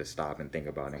stuff to have to stop and think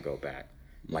about and go back.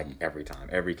 Like every time,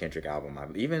 every Kendrick album,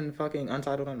 even fucking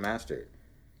Untitled Unmastered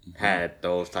had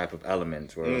those type of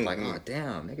elements where it was like, oh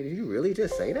damn, nigga, did you really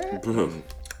just say that?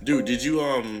 Dude, did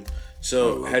you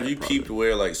so have you peeped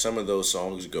where like some of those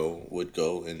songs would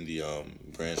go in the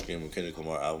grand scheme of Kendrick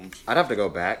Lamar albums? I'd have to go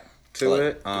back to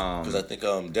it because I think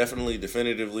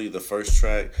definitively the first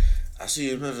track, I see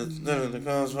it the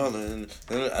cars falling. I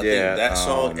think that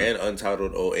song and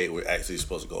Untitled 08 were actually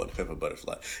supposed to go in Pimp a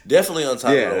Butterfly. Definitely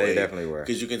Untitled 08. Yeah, they definitely were.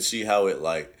 Because you can see how it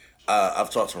like I've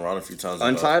talked to Ron a few times.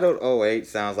 Untitled 08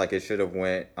 sounds like it should have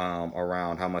went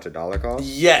around How Much a Dollar Costs.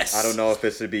 Yes. I don't know if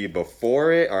it should be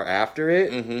before it or after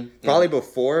it. Probably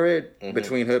before it,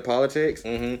 between Hood Politics.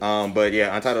 But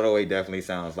yeah, Untitled 08 definitely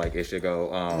sounds like it should go.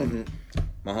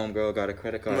 My homegirl got a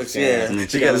credit card scam. Yeah,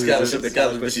 she got a scholarship to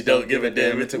college, but she don't give a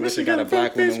damn. She got a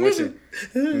black woman wishing.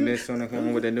 This on the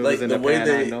woman with the news in the pan.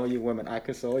 I know you women. I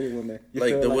console you women.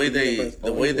 Like the way they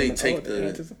take the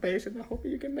anticipation. I hope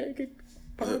you can make it.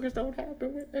 Progress don't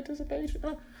happen with anticipation.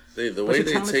 The way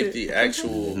they take the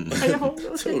actual. Hey,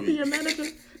 homegirl, be a manager.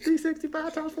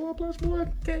 365 times 4 plus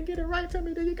 4. Can't get it right to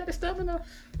me. Then you got a stamina.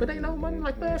 But ain't no money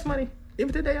like fast money.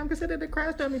 Even today, I'm considered a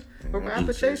crash dummy. But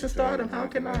after chasing stardom, how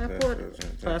can I afford it?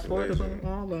 Fast forward to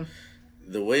all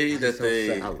the way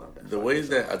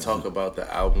that I talk about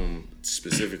the album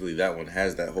specifically, that one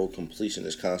has that whole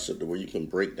completionist concept where you can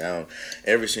break down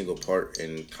every single part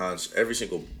and every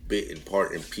single bit and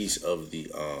part and piece of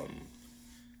the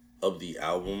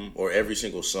album, or every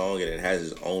single song, and it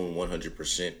has its own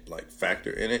 100% like factor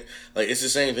in it. Like it's the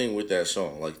same thing with that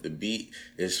song. Like the beat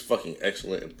is fucking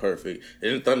excellent and perfect,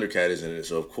 and Thundercat is in it,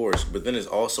 so of course. But then it's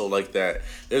also like that.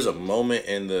 There's a moment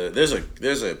in there's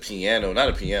a piano, not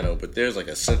a piano, but there's like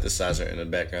a synthesizer in the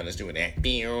background that's doing that.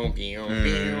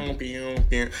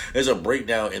 There's a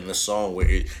breakdown in the song where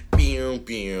it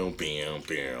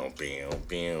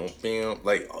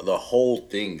like the whole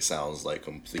thing sounds like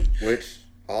complete. Which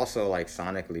also like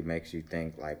sonically makes you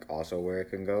think like also where it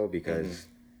can go, because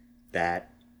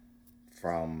that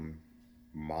from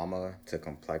Mama to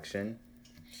Complexion,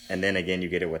 and then again you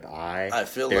get it with I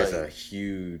feel there's like a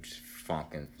huge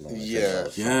funk influence.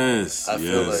 Yes.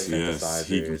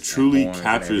 He truly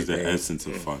captures the essence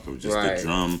of funk, of just the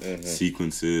drum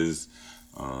sequences.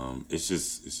 It's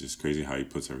just crazy how he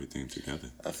puts everything together.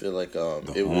 I feel like the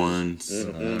horns,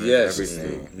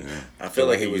 everything. Yeah. I feel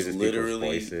like it was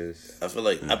literally. I feel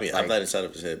like I'm not inside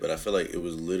of his head, but I feel like it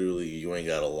was literally "You Ain't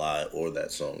Gotta Lie" or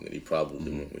that song that he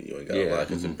probably went with "You Ain't Gotta Lie"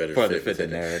 because it better fit the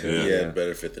narrative. Yeah, it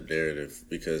better fit the narrative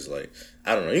because like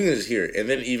I don't know, you can just hear it, and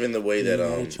then even the way that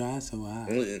try so hard.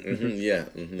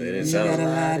 It sounds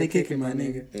lie to kick it, my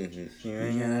nigga. You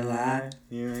ain't gotta lie.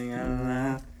 You ain't gotta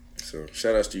lie. So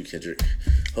shout outs to you, Kendrick.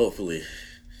 Hopefully,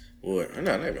 not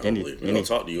even hopefully. We're gonna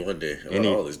talk to you one day about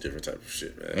all this different type of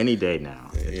shit, man. Any day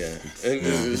now.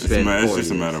 It's just a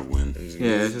matter of when.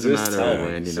 Yeah, it's just a matter of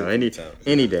when. You know,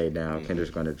 any day now,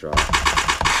 Kendrick's gonna drop.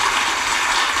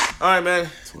 All right, man.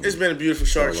 It's been a beautiful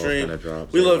Shark Stream.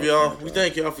 We love y'all. We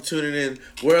thank y'all for tuning in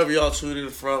wherever y'all tuning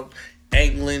in from.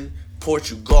 England,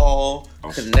 Portugal,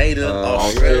 Canada,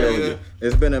 Australia.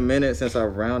 It's been a minute since I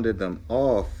rounded them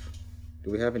off. Do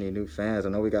we have any new fans? I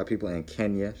know we got people in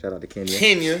Kenya. Shout out to Kenya.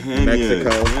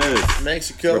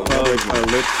 Mexico. Republic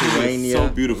of Lithuania. So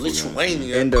beautiful.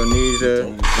 Lithuania.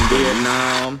 Indonesia.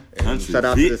 Vietnam. Shout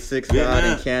out to the Sixth God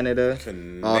in Canada.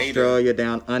 Australia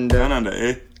down under.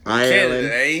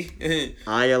 Ireland.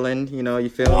 You know, you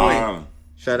feel me?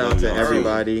 Shout out to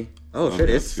everybody. Oh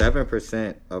shit, it's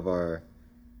 7% of our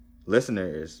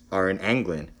listeners are in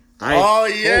England.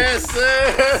 Yes,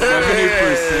 sir.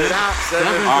 7%.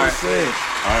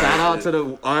 Shout out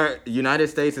to our United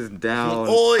States is down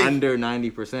under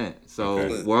 90%.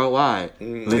 So worldwide,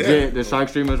 legit, the Shark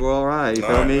Stream is worldwide. You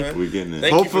feel me? We're getting it.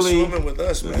 Thank you for swimming with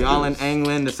us, man. Y'all in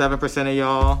England, the 7% of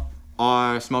y'all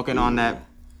are smoking on that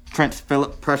Prince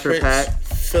Phillip pressure pack,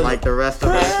 like the rest of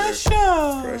us.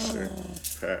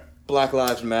 Pressure. Black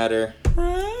Lives Matter.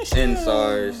 End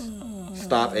SARS.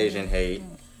 Stop Asian hate.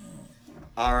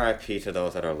 R.I.P. to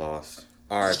those that are lost.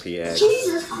 RPX.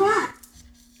 Jesus Christ.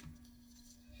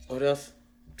 What else?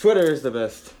 Twitter is the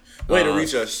best. Way to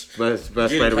reach us. Best way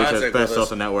to reach us. Best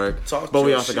social network. But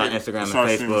we also got Instagram and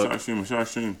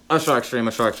Facebook. A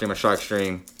shark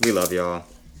stream. We love y'all.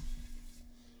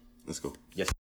 Let's go. Yes.